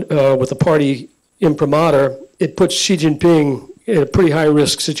rule with the party imprimatur, it puts Xi Jinping in a pretty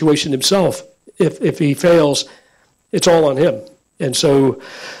high-risk situation himself. If he fails, it's all on him. And so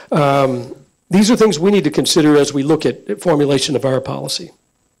these are things we need to consider as we look at formulation of our policy.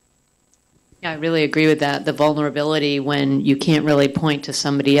 Yeah, I really agree with that. The vulnerability when you can't really point to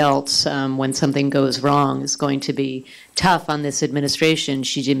somebody else when something goes wrong is going to be tough on this administration.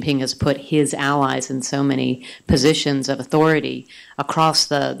 Xi Jinping has put his allies in so many positions of authority across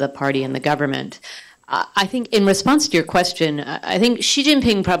the party and the government. I think in response to your question, I think Xi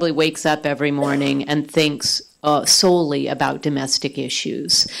Jinping probably wakes up every morning and thinks solely about domestic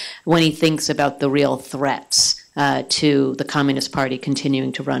issues when he thinks about the real threats to the Communist Party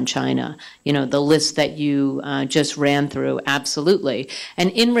continuing to run China. The list that you just ran through, absolutely.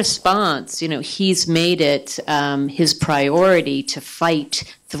 And in response, he's made it his priority to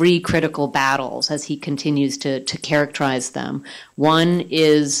fight three critical battles as he continues to characterize them. One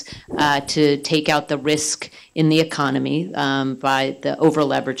is to take out the risk in the economy by the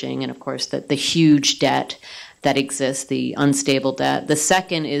over-leveraging and, of course, the huge debt. that exists, the unstable debt. The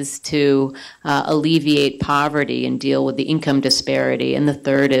second is to alleviate poverty and deal with the income disparity. And the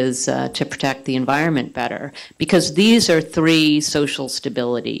third is to protect the environment better. Because these are three social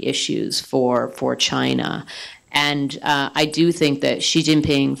stability issues for China. And I do think that Xi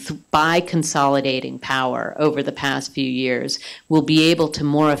Jinping, by consolidating power over the past few years, will be able to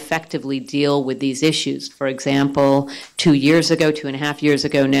more effectively deal with these issues. For example, 2.5 years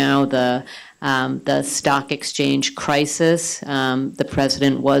ago now, the stock exchange crisis the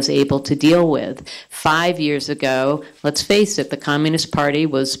president was able to deal with. 5 years ago, let's face it, the Communist Party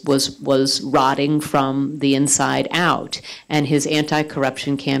was rotting from the inside out, and his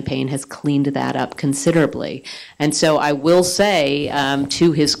anti-corruption campaign has cleaned that up considerably. And so I will say,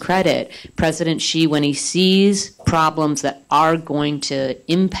 to his credit, President Xi, when he sees problems that are going to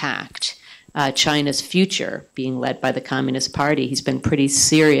impact China's future being led by the Communist Party, he's been pretty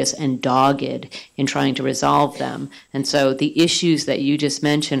serious and dogged in trying to resolve them. And so the issues that you just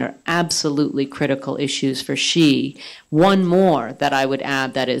mentioned are absolutely critical issues for Xi. One more that I would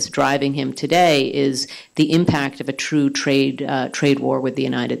add that is driving him today is the impact of a true trade war with the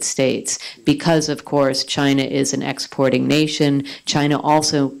United States. Because, of course, China is an exporting nation, China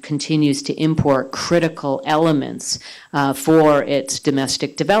also continues to import critical elements for its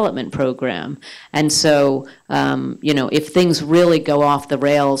domestic development program. And so, if things really go off the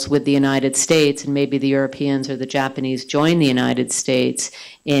rails with the United States, and maybe the Europeans or the Japanese join the United States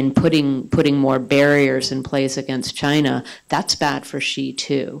in putting more barriers in place against China, that's bad for Xi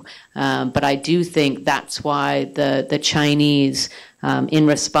too. But I do think that's why the Chinese, in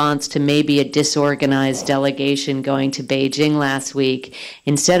response to maybe a disorganized delegation going to Beijing last week,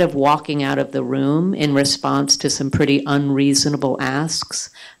 instead of walking out of the room in response to some pretty unreasonable asks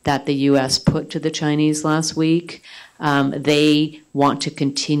that the U.S. put to the Chinese last week, they want to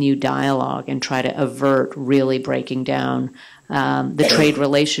continue dialogue and try to avert really breaking down the trade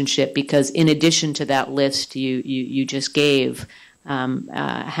relationship, because in addition to that list you just gave,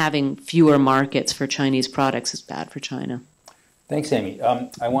 having fewer markets for Chinese products is bad for China. Thanks, Amy.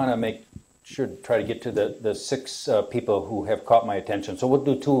 I want to make sure to try to get to the six people who have caught my attention. So we'll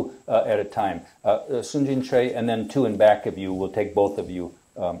do two at a time. Sunjin Choi, and then two in back of you. We'll take both of you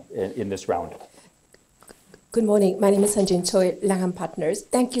in this round. Good morning. My name is Sunjin Choi, Langham Partners.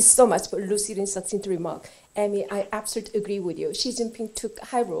 Thank you so much for lucid and succinct remark. Amy, I absolutely agree with you. Xi Jinping took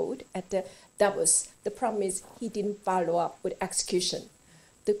high road at the Davos. The problem is he didn't follow up with execution.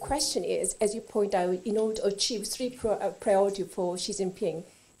 The question is, as you point out, in order to achieve three priorities for Xi Jinping,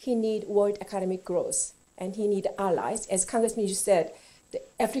 he needs world economic growth, and he needs allies. As Congressman you said, the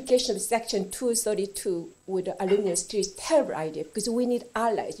application of Section 232 with the aluminum steel is a terrible idea, because we need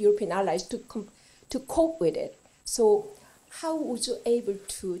allies, European allies, to cope with it. So how would you able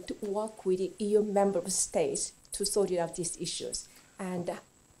to work with the EU member states to sort out these issues? And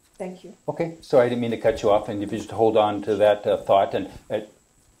thank you. Okay, sorry, I didn't mean to cut you off, and if you just hold on to that thought. And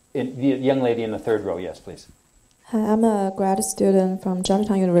the young lady in the third row, yes, please. Hi, I'm a grad student from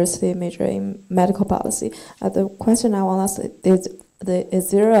Georgetown University, major in medical policy. The question I want to ask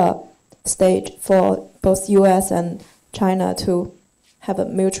is there a stage for both U.S. and China to have a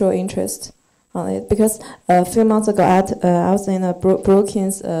mutual interest on it? Because a few months ago, I was in a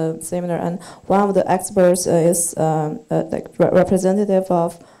Brookings seminar, and one of the experts is representative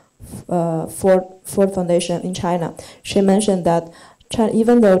of Ford Foundation in China. She mentioned that China,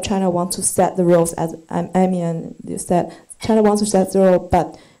 even though China wants to set the rules, as Amy and you said, China wants to set the rules,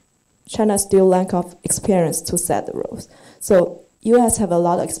 but China still lack of experience to set the rules. So U.S. have a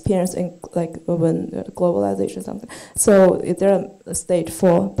lot of experience in like urban globalization something. So is there a stage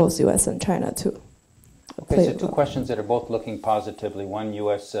for both U.S. and China too? Okay, so two questions that are both looking positively. One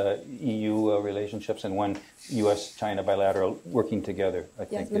U.S.-EU relationships, and one U.S.-China bilateral working together, I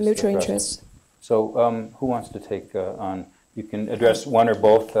think. Yes, the mutual interest. So who wants to take on? You can address one or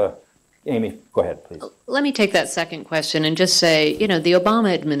both. Amy, go ahead, please. Let me take that second question and just say, the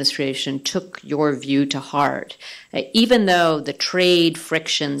Obama administration took your view to heart. Even though the trade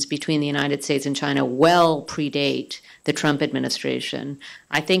frictions between the United States and China well predate the Trump administration,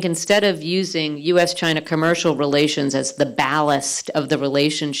 I think instead of using U.S.-China commercial relations as the ballast of the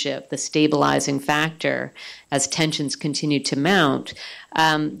relationship, the stabilizing factor, as tensions continue to mount,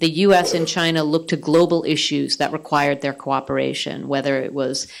 the U.S. and China looked to global issues that required their cooperation, whether it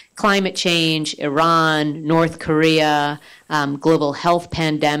was climate change, Iran, North Korea, global health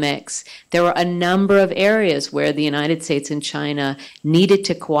pandemics. There were a number of areas where the United States and China needed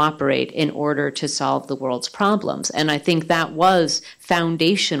to cooperate in order to solve the world's problems. And I think that was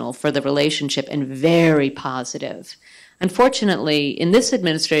foundational for the relationship and very positive. Unfortunately, in this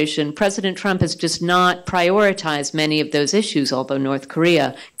administration, President Trump has just not prioritized many of those issues, although North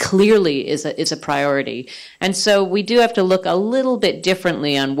Korea clearly is a priority. And so we do have to look a little bit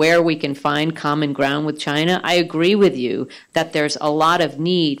differently on where we can find common ground with China. I agree with you that there's a lot of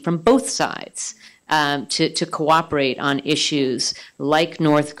need from both sides to cooperate on issues like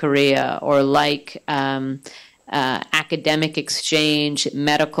North Korea or like academic exchange,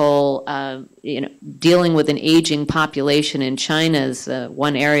 medical, dealing with an aging population in China is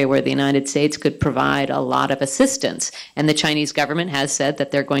one area where the United States could provide a lot of assistance. And the Chinese government has said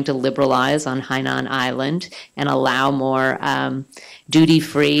that they're going to liberalize on Hainan Island and allow more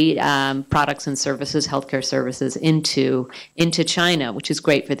duty-free products and services, healthcare services into China, which is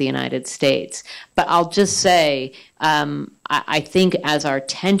great for the United States. But I'll just say, I think as our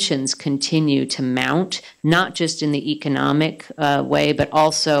tensions continue to mount, not just in the economic way, but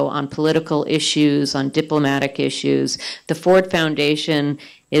also on political issues, on diplomatic issues, the Ford Foundation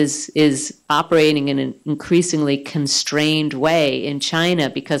is operating in an increasingly constrained way in China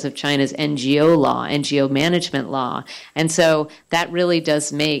because of China's NGO law, NGO management law. And so that really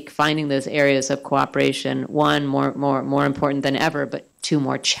does make finding those areas of cooperation, one, more important than ever, but two,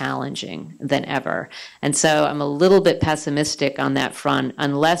 more challenging than ever. And so I'm a little bit pessimistic on that front,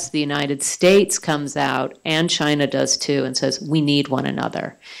 unless the United States comes out, and China does too, and says we need one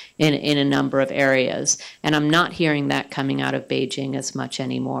another in a number of areas. And I'm not hearing that coming out of Beijing as much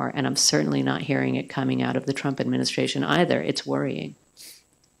anymore, and I'm certainly not hearing it coming out of the Trump administration either. It's worrying.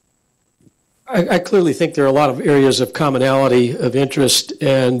 I clearly think there are a lot of areas of commonality of interest,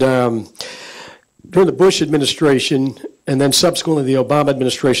 and during the Bush administration and then subsequently the Obama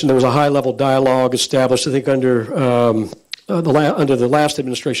administration, there was a high-level dialogue established. I think under the last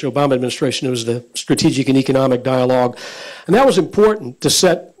administration, Obama administration, it was the Strategic and Economic Dialogue, and that was important to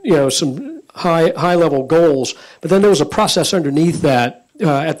set some high-level goals. But then there was a process underneath that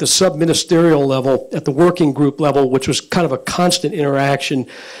at the sub-ministerial level, at the working group level, which was kind of a constant interaction.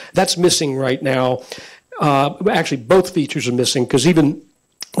 That's missing right now. Actually, both features are missing, because even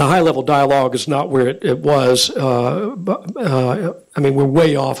the high-level dialogue is not where it was. We're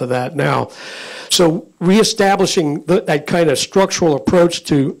way off of that now. So reestablishing that kind of structural approach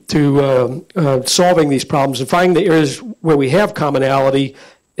to solving these problems and finding the areas where we have commonality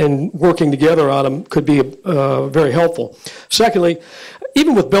and working together on them could be very helpful. Secondly,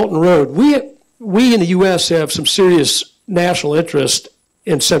 even with Belt and Road, we in the U.S. have some serious national interest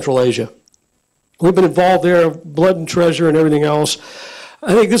in Central Asia. We've been involved there, blood and treasure and everything else.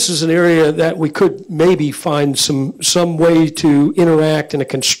 I think this is an area that we could maybe find some way to interact in a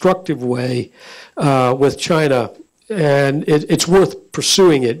constructive way with China, and it's worth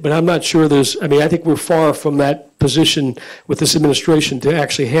pursuing it. But I'm not sure I think we're far from that position with this administration to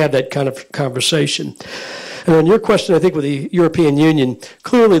actually have that kind of conversation. And on your question, I think with the European Union,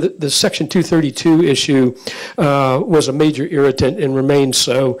 clearly the Section 232 issue was a major irritant and remains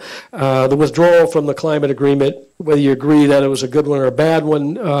so. The withdrawal from the climate agreement, whether you agree that it was a good one or a bad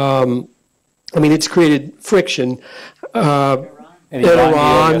one, it's created friction.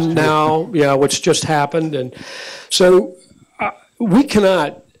 Iran now, which just happened. And so we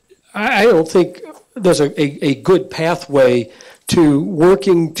cannot, I don't think there's a good pathway to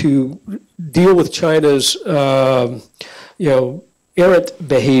working to deal with China's, errant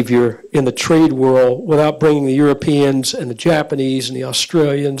behavior in the trade world without bringing the Europeans and the Japanese and the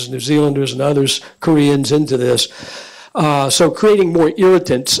Australians, New Zealanders and others, Koreans into this. So creating more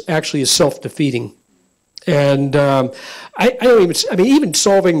irritants actually is self-defeating. And even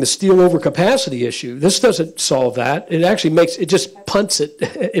solving the steel overcapacity issue, this doesn't solve that. It actually it just punts it.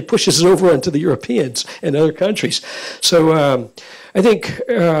 It pushes it over onto the Europeans and other countries. So I think,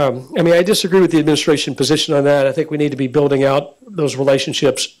 I disagree with the administration position on that. I think we need to be building out those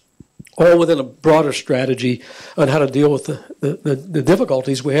relationships all within a broader strategy on how to deal with the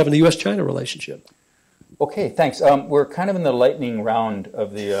difficulties we have in the U.S.-China relationship. Okay, thanks. We're kind of in the lightning round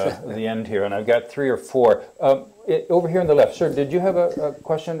of the end here, and I've got 3 or 4. Over here on the left, sir, did you have a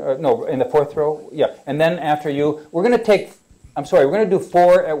question? No, in the 4th row? Yeah, and then after you, we're going to do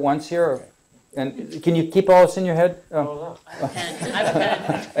 4 at once here. And can you keep all this in your head?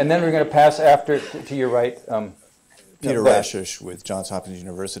 And then we're going to pass after to your right. Peter Rashish with Johns Hopkins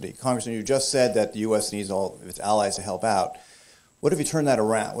University. Congressman, you just said that the U.S. needs all of its allies to help out. What if you turn that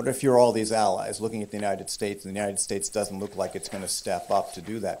around? What if you're all these allies looking at the United States, and the United States doesn't look like it's going to step up to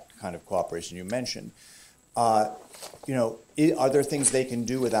do that kind of cooperation you mentioned? Are there things they can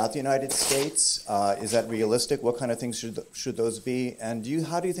do without the United States? Is that realistic? What kind of things should those be? And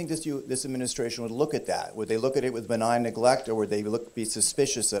how do you think this administration would look at that? Would they look at it with benign neglect, or would they be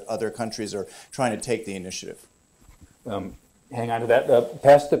suspicious that other countries are trying to take the initiative? hang on to that.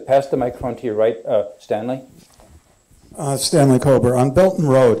 Pass the microphone to your right, Stanley. Stanley Kober. On Belt and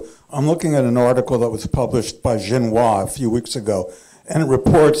Road, I'm looking at an article that was published by Xinhua a few weeks ago, and it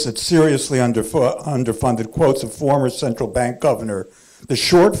reports that seriously underfunded, quotes a former central bank governor, the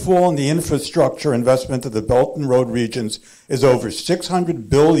shortfall in the infrastructure investment of the Belt and Road regions is over $600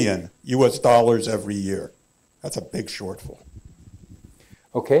 billion US every year. That's a big shortfall.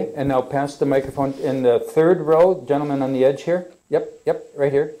 Okay, and now pass the microphone in the third row, gentleman on the edge here. Yep,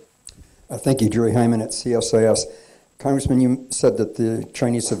 right here. Thank you, Jerry Hyman at CSIS. Congressman, you said that the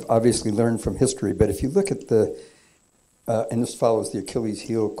Chinese have obviously learned from history, but if you look at the, and this follows the Achilles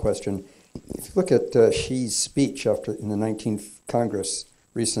heel question, if you look at Xi's speech in the 19th Congress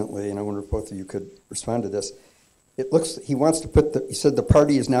recently, and I wonder if both of you could respond to this, it looks, he wants to he said the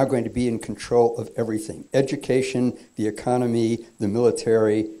party is now going to be in control of everything, education, the economy, the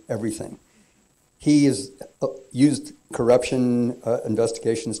military, everything. He has used corruption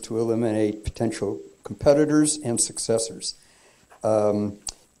investigations to eliminate potential competitors and successors.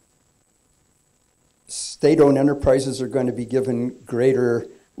 State-owned enterprises are going to be given greater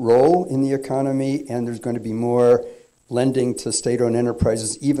role in the economy, and there's going to be more lending to state-owned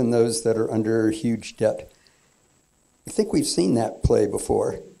enterprises, even those that are under huge debt. I think we've seen that play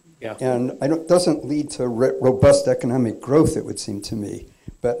before. Yeah. And it doesn't lead to robust economic growth, it would seem to me.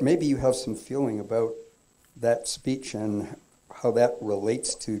 But maybe you have some feeling about that speech and how that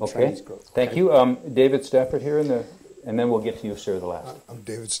relates to Chinese growth. Thank you. David Stafford here, and then we'll get to you, sir, the last. I'm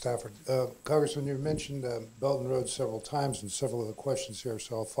David Stafford. Congressman, you mentioned Belt and Road several times and several of the questions here,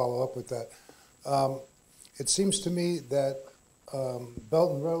 so I'll follow up with that. It seems to me that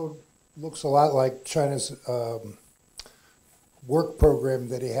Belt and Road looks a lot like China's work program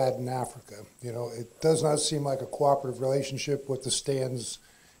that he had in Africa. You know, it does not seem like a cooperative relationship with the stands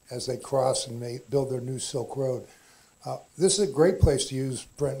as they cross and build their new Silk Road. This is a great place to use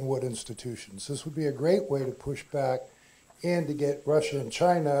Bretton Woods institutions. This would be a great way to push back and to get Russia and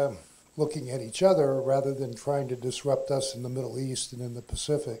China looking at each other rather than trying to disrupt us in the Middle East and in the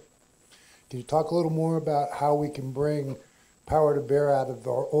Pacific. Can you talk a little more about how we can bring power to bear out of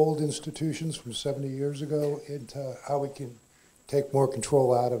our old institutions from 70 years ago into how we can take more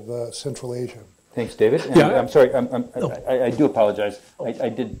control out of Central Asia? Thanks, David. And I'm sorry, I do apologize. I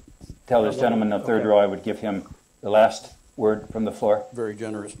did tell this gentleman in the third row I would give him the last word from the floor. Very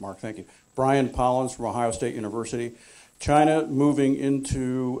generous, Mark. Thank you. Brian Pollins from Ohio State University. China moving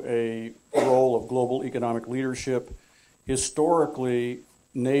into a role of global economic leadership. Historically,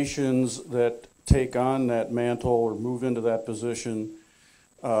 nations that take on that mantle or move into that position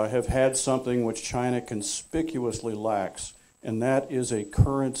have had something which China conspicuously lacks, and that is a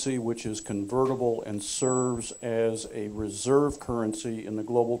currency which is convertible and serves as a reserve currency in the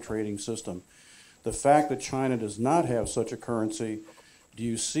global trading system. The fact that China does not have such a currency, do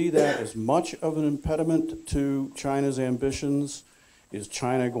you see that as much of an impediment to China's ambitions? Is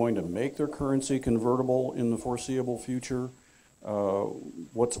China going to make their currency convertible in the foreseeable future?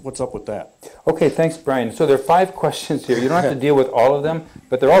 What's up with that? Okay, thanks, Brian. So there are 5 questions here. You don't have to deal with all of them,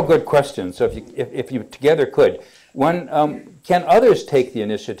 but they're all good questions. So if you together could. One, can others take the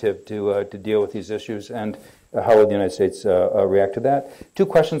initiative to deal with these issues, and how will the United States react to that? 2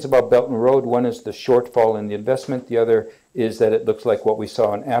 questions about Belt and Road. One is the shortfall in the investment. The other is that it looks like what we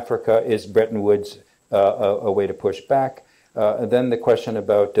saw in Africa is Bretton Woods a way to push back. And then the question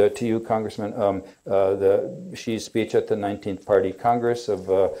about, to you, Congressman, Xi's speech at the 19th Party Congress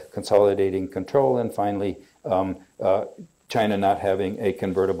of consolidating control, and finally, China not having a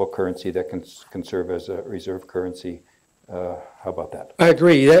convertible currency that can serve as a reserve currency. How about that? I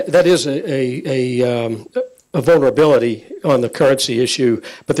agree. That is a vulnerability on the currency issue,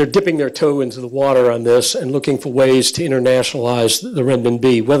 but they're dipping their toe into the water on this and looking for ways to internationalize the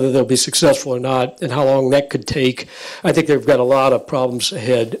renminbi. Whether they'll be successful or not and how long that could take, I think they've got a lot of problems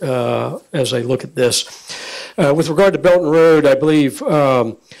ahead as I look at this. With regard to Belt and Road, I believe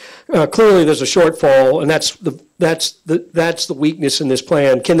clearly there's a shortfall, and that's the weakness in this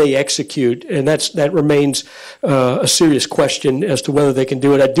plan. Can they execute? And that remains a serious question as to whether they can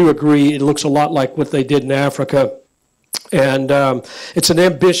do it. I do agree it looks a lot like what they did in Africa, and it's an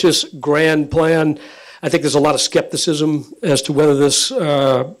ambitious, grand plan. I think there's a lot of skepticism as to whether this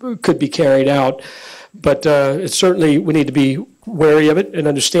could be carried out, but it's certainly we need to be wary of it and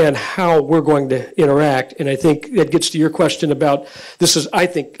understand how we're going to interact. And I think that gets to your question about this is, I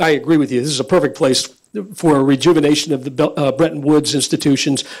think, I agree with you. This is a perfect place for a rejuvenation of the Bretton Woods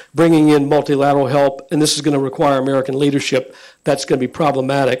institutions, bringing in multilateral help, and this is going to require American leadership. That's going to be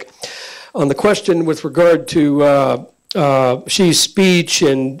problematic. On the question with regard to Xi's speech,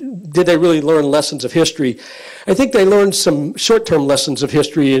 and did they really learn lessons of history? I think they learned some short-term lessons of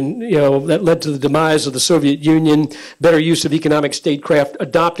history, and that led to the demise of the Soviet Union, better use of economic statecraft,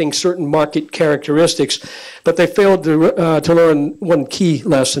 adopting certain market characteristics. But they failed to learn one key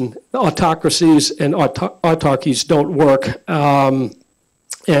lesson: autocracies and autarkies don't work.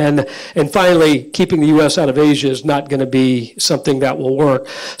 And finally, keeping the U.S. out of Asia is not going to be something that will work.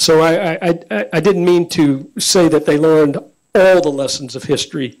 So I didn't mean to say that they learned all the lessons of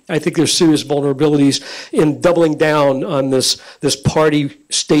history. I think there's serious vulnerabilities in doubling down on this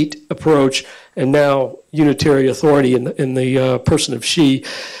party-state approach and now unitary authority in the person of Xi.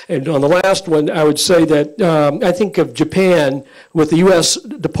 And on the last one, I would say that I think of Japan with the U.S.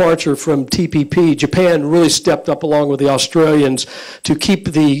 departure from TPP. Japan really stepped up along with the Australians to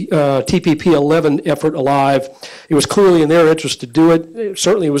keep the TPP 11 effort alive. It was clearly in their interest to do it.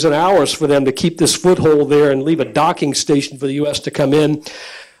 Certainly it was in ours for them to keep this foothold there and leave a docking station for the U.S. to come in.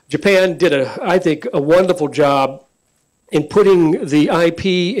 Japan did, I think, a wonderful job in putting the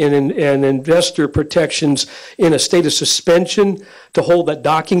IP and investor protections in a state of suspension to hold that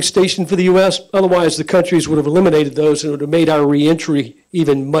docking station for the U.S. Otherwise, the countries would have eliminated those and it would have made our reentry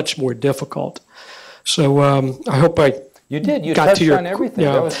even much more difficult. So I hope You did. You touched on everything.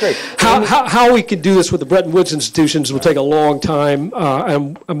 Yeah. That was great. How we can do this with the Bretton Woods institutions will take a long time.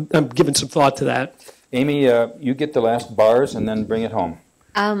 I'm giving some thought to that. Amy, you get the last bars and then bring it home.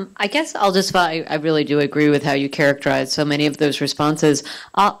 I guess I really do agree with how you characterize so many of those responses.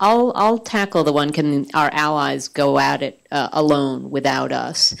 I'll tackle the one, can our allies go at it alone without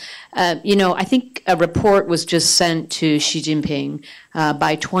us? I think a report was just sent to Xi Jinping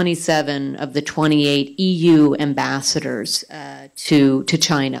by 27 of the 28 EU ambassadors to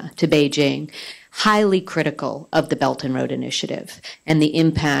China, to Beijing, highly critical of the Belt and Road Initiative and the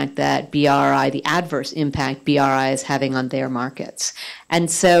impact that BRI, the adverse impact BRI is having on their markets.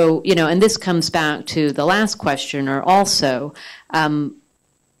 And so, and this comes back to the last questioner also.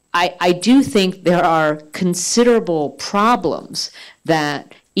 I do think there are considerable problems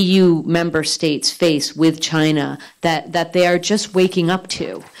that EU member states face with China that they are just waking up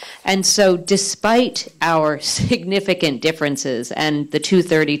to. And so despite our significant differences, and the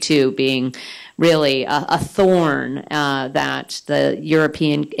 232 being really a thorn that the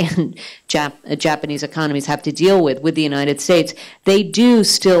European and Japanese economies have to deal with the United States, they do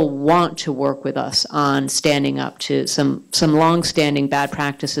still want to work with us on standing up to some long-standing bad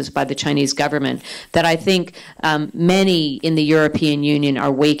practices by the Chinese government that I think many in the European Union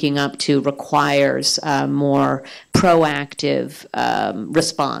are waking up to requires more proactive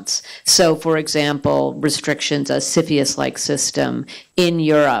response. So, for example, restrictions, a CFIUS-like system in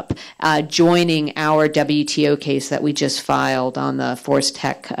Europe, joining our WTO case that we just filed on the forced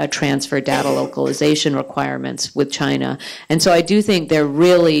tech transfer data localization requirements with China. And so I do think they're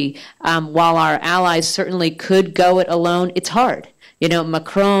really, while our allies certainly could go it alone, it's hard.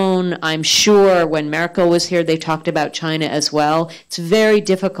 Macron, I'm sure when Merkel was here, they talked about China as well. It's very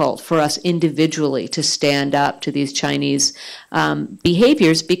difficult for us individually to stand up to these Chinese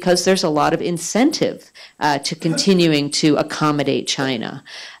behaviors because there's a lot of incentive to continuing to accommodate China.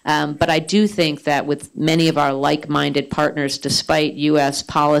 But I do think that with many of our like-minded partners, despite U.S.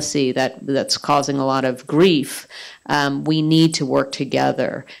 policy that's causing a lot of grief, we need to work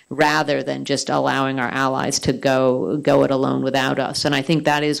together rather than just allowing our allies to go it alone without us. And I think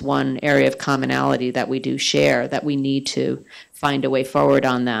that is one area of commonality that we do share, that we need to find a way forward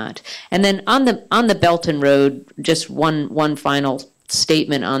on that. And then on the Belt and Road, just one final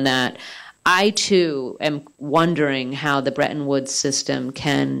statement on that. I, too, am wondering how the Bretton Woods system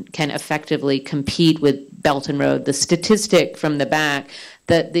can effectively compete with Belt and Road. The statistic from the back,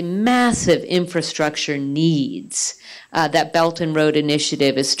 the massive infrastructure needs that Belt and Road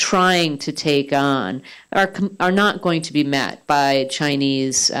Initiative is trying to take on are not going to be met by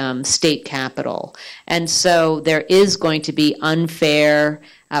Chinese state capital. And so there is going to be unfair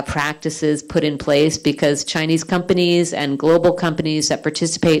practices put in place because Chinese companies and global companies that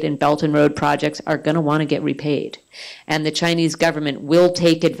participate in Belt and Road projects are going to want to get repaid. And the Chinese government will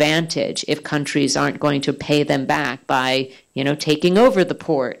take advantage if countries aren't going to pay them back by, taking over the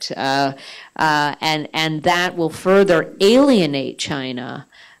port. And that will further alienate China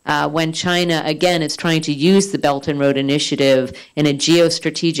when China, again, is trying to use the Belt and Road Initiative in a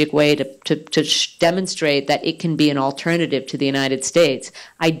geostrategic way to demonstrate that it can be an alternative to the United States.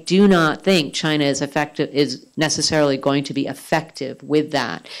 I do not think China is necessarily going to be effective with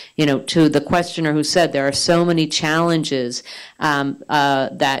that. To the questioner who said there are so many challenges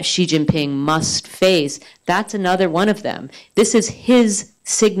that Xi Jinping must face, that's another one of them. This is his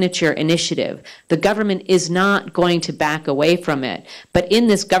signature initiative. The government is not going to back away from it. But in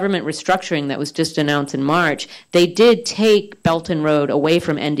this government restructuring that was just announced in March, they did take Belt and Road away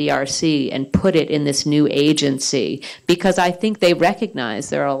from NDRC and put it in this new agency, because I think they recognize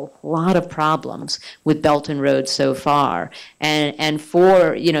there are a lot of problems with Belt and Road so far. And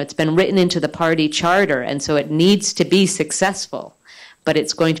for, it's been written into the party charter, and so it needs to be successful. But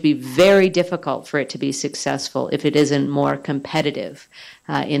it's going to be very difficult for it to be successful if it isn't more competitive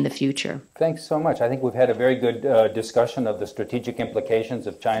in the future. Thanks so much. I think we've had a very good discussion of the strategic implications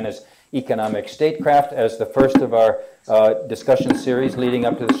of China's economic statecraft as the first of our discussion series leading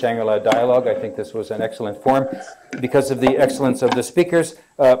up to the Shangri-La Dialogue. I think this was an excellent forum because of the excellence of the speakers.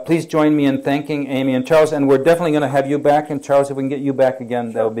 Please join me in thanking Amy and Charles, and we're definitely going to have you back. And Charles, if we can get you back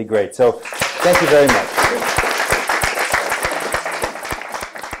again, that would be great. So thank you very much.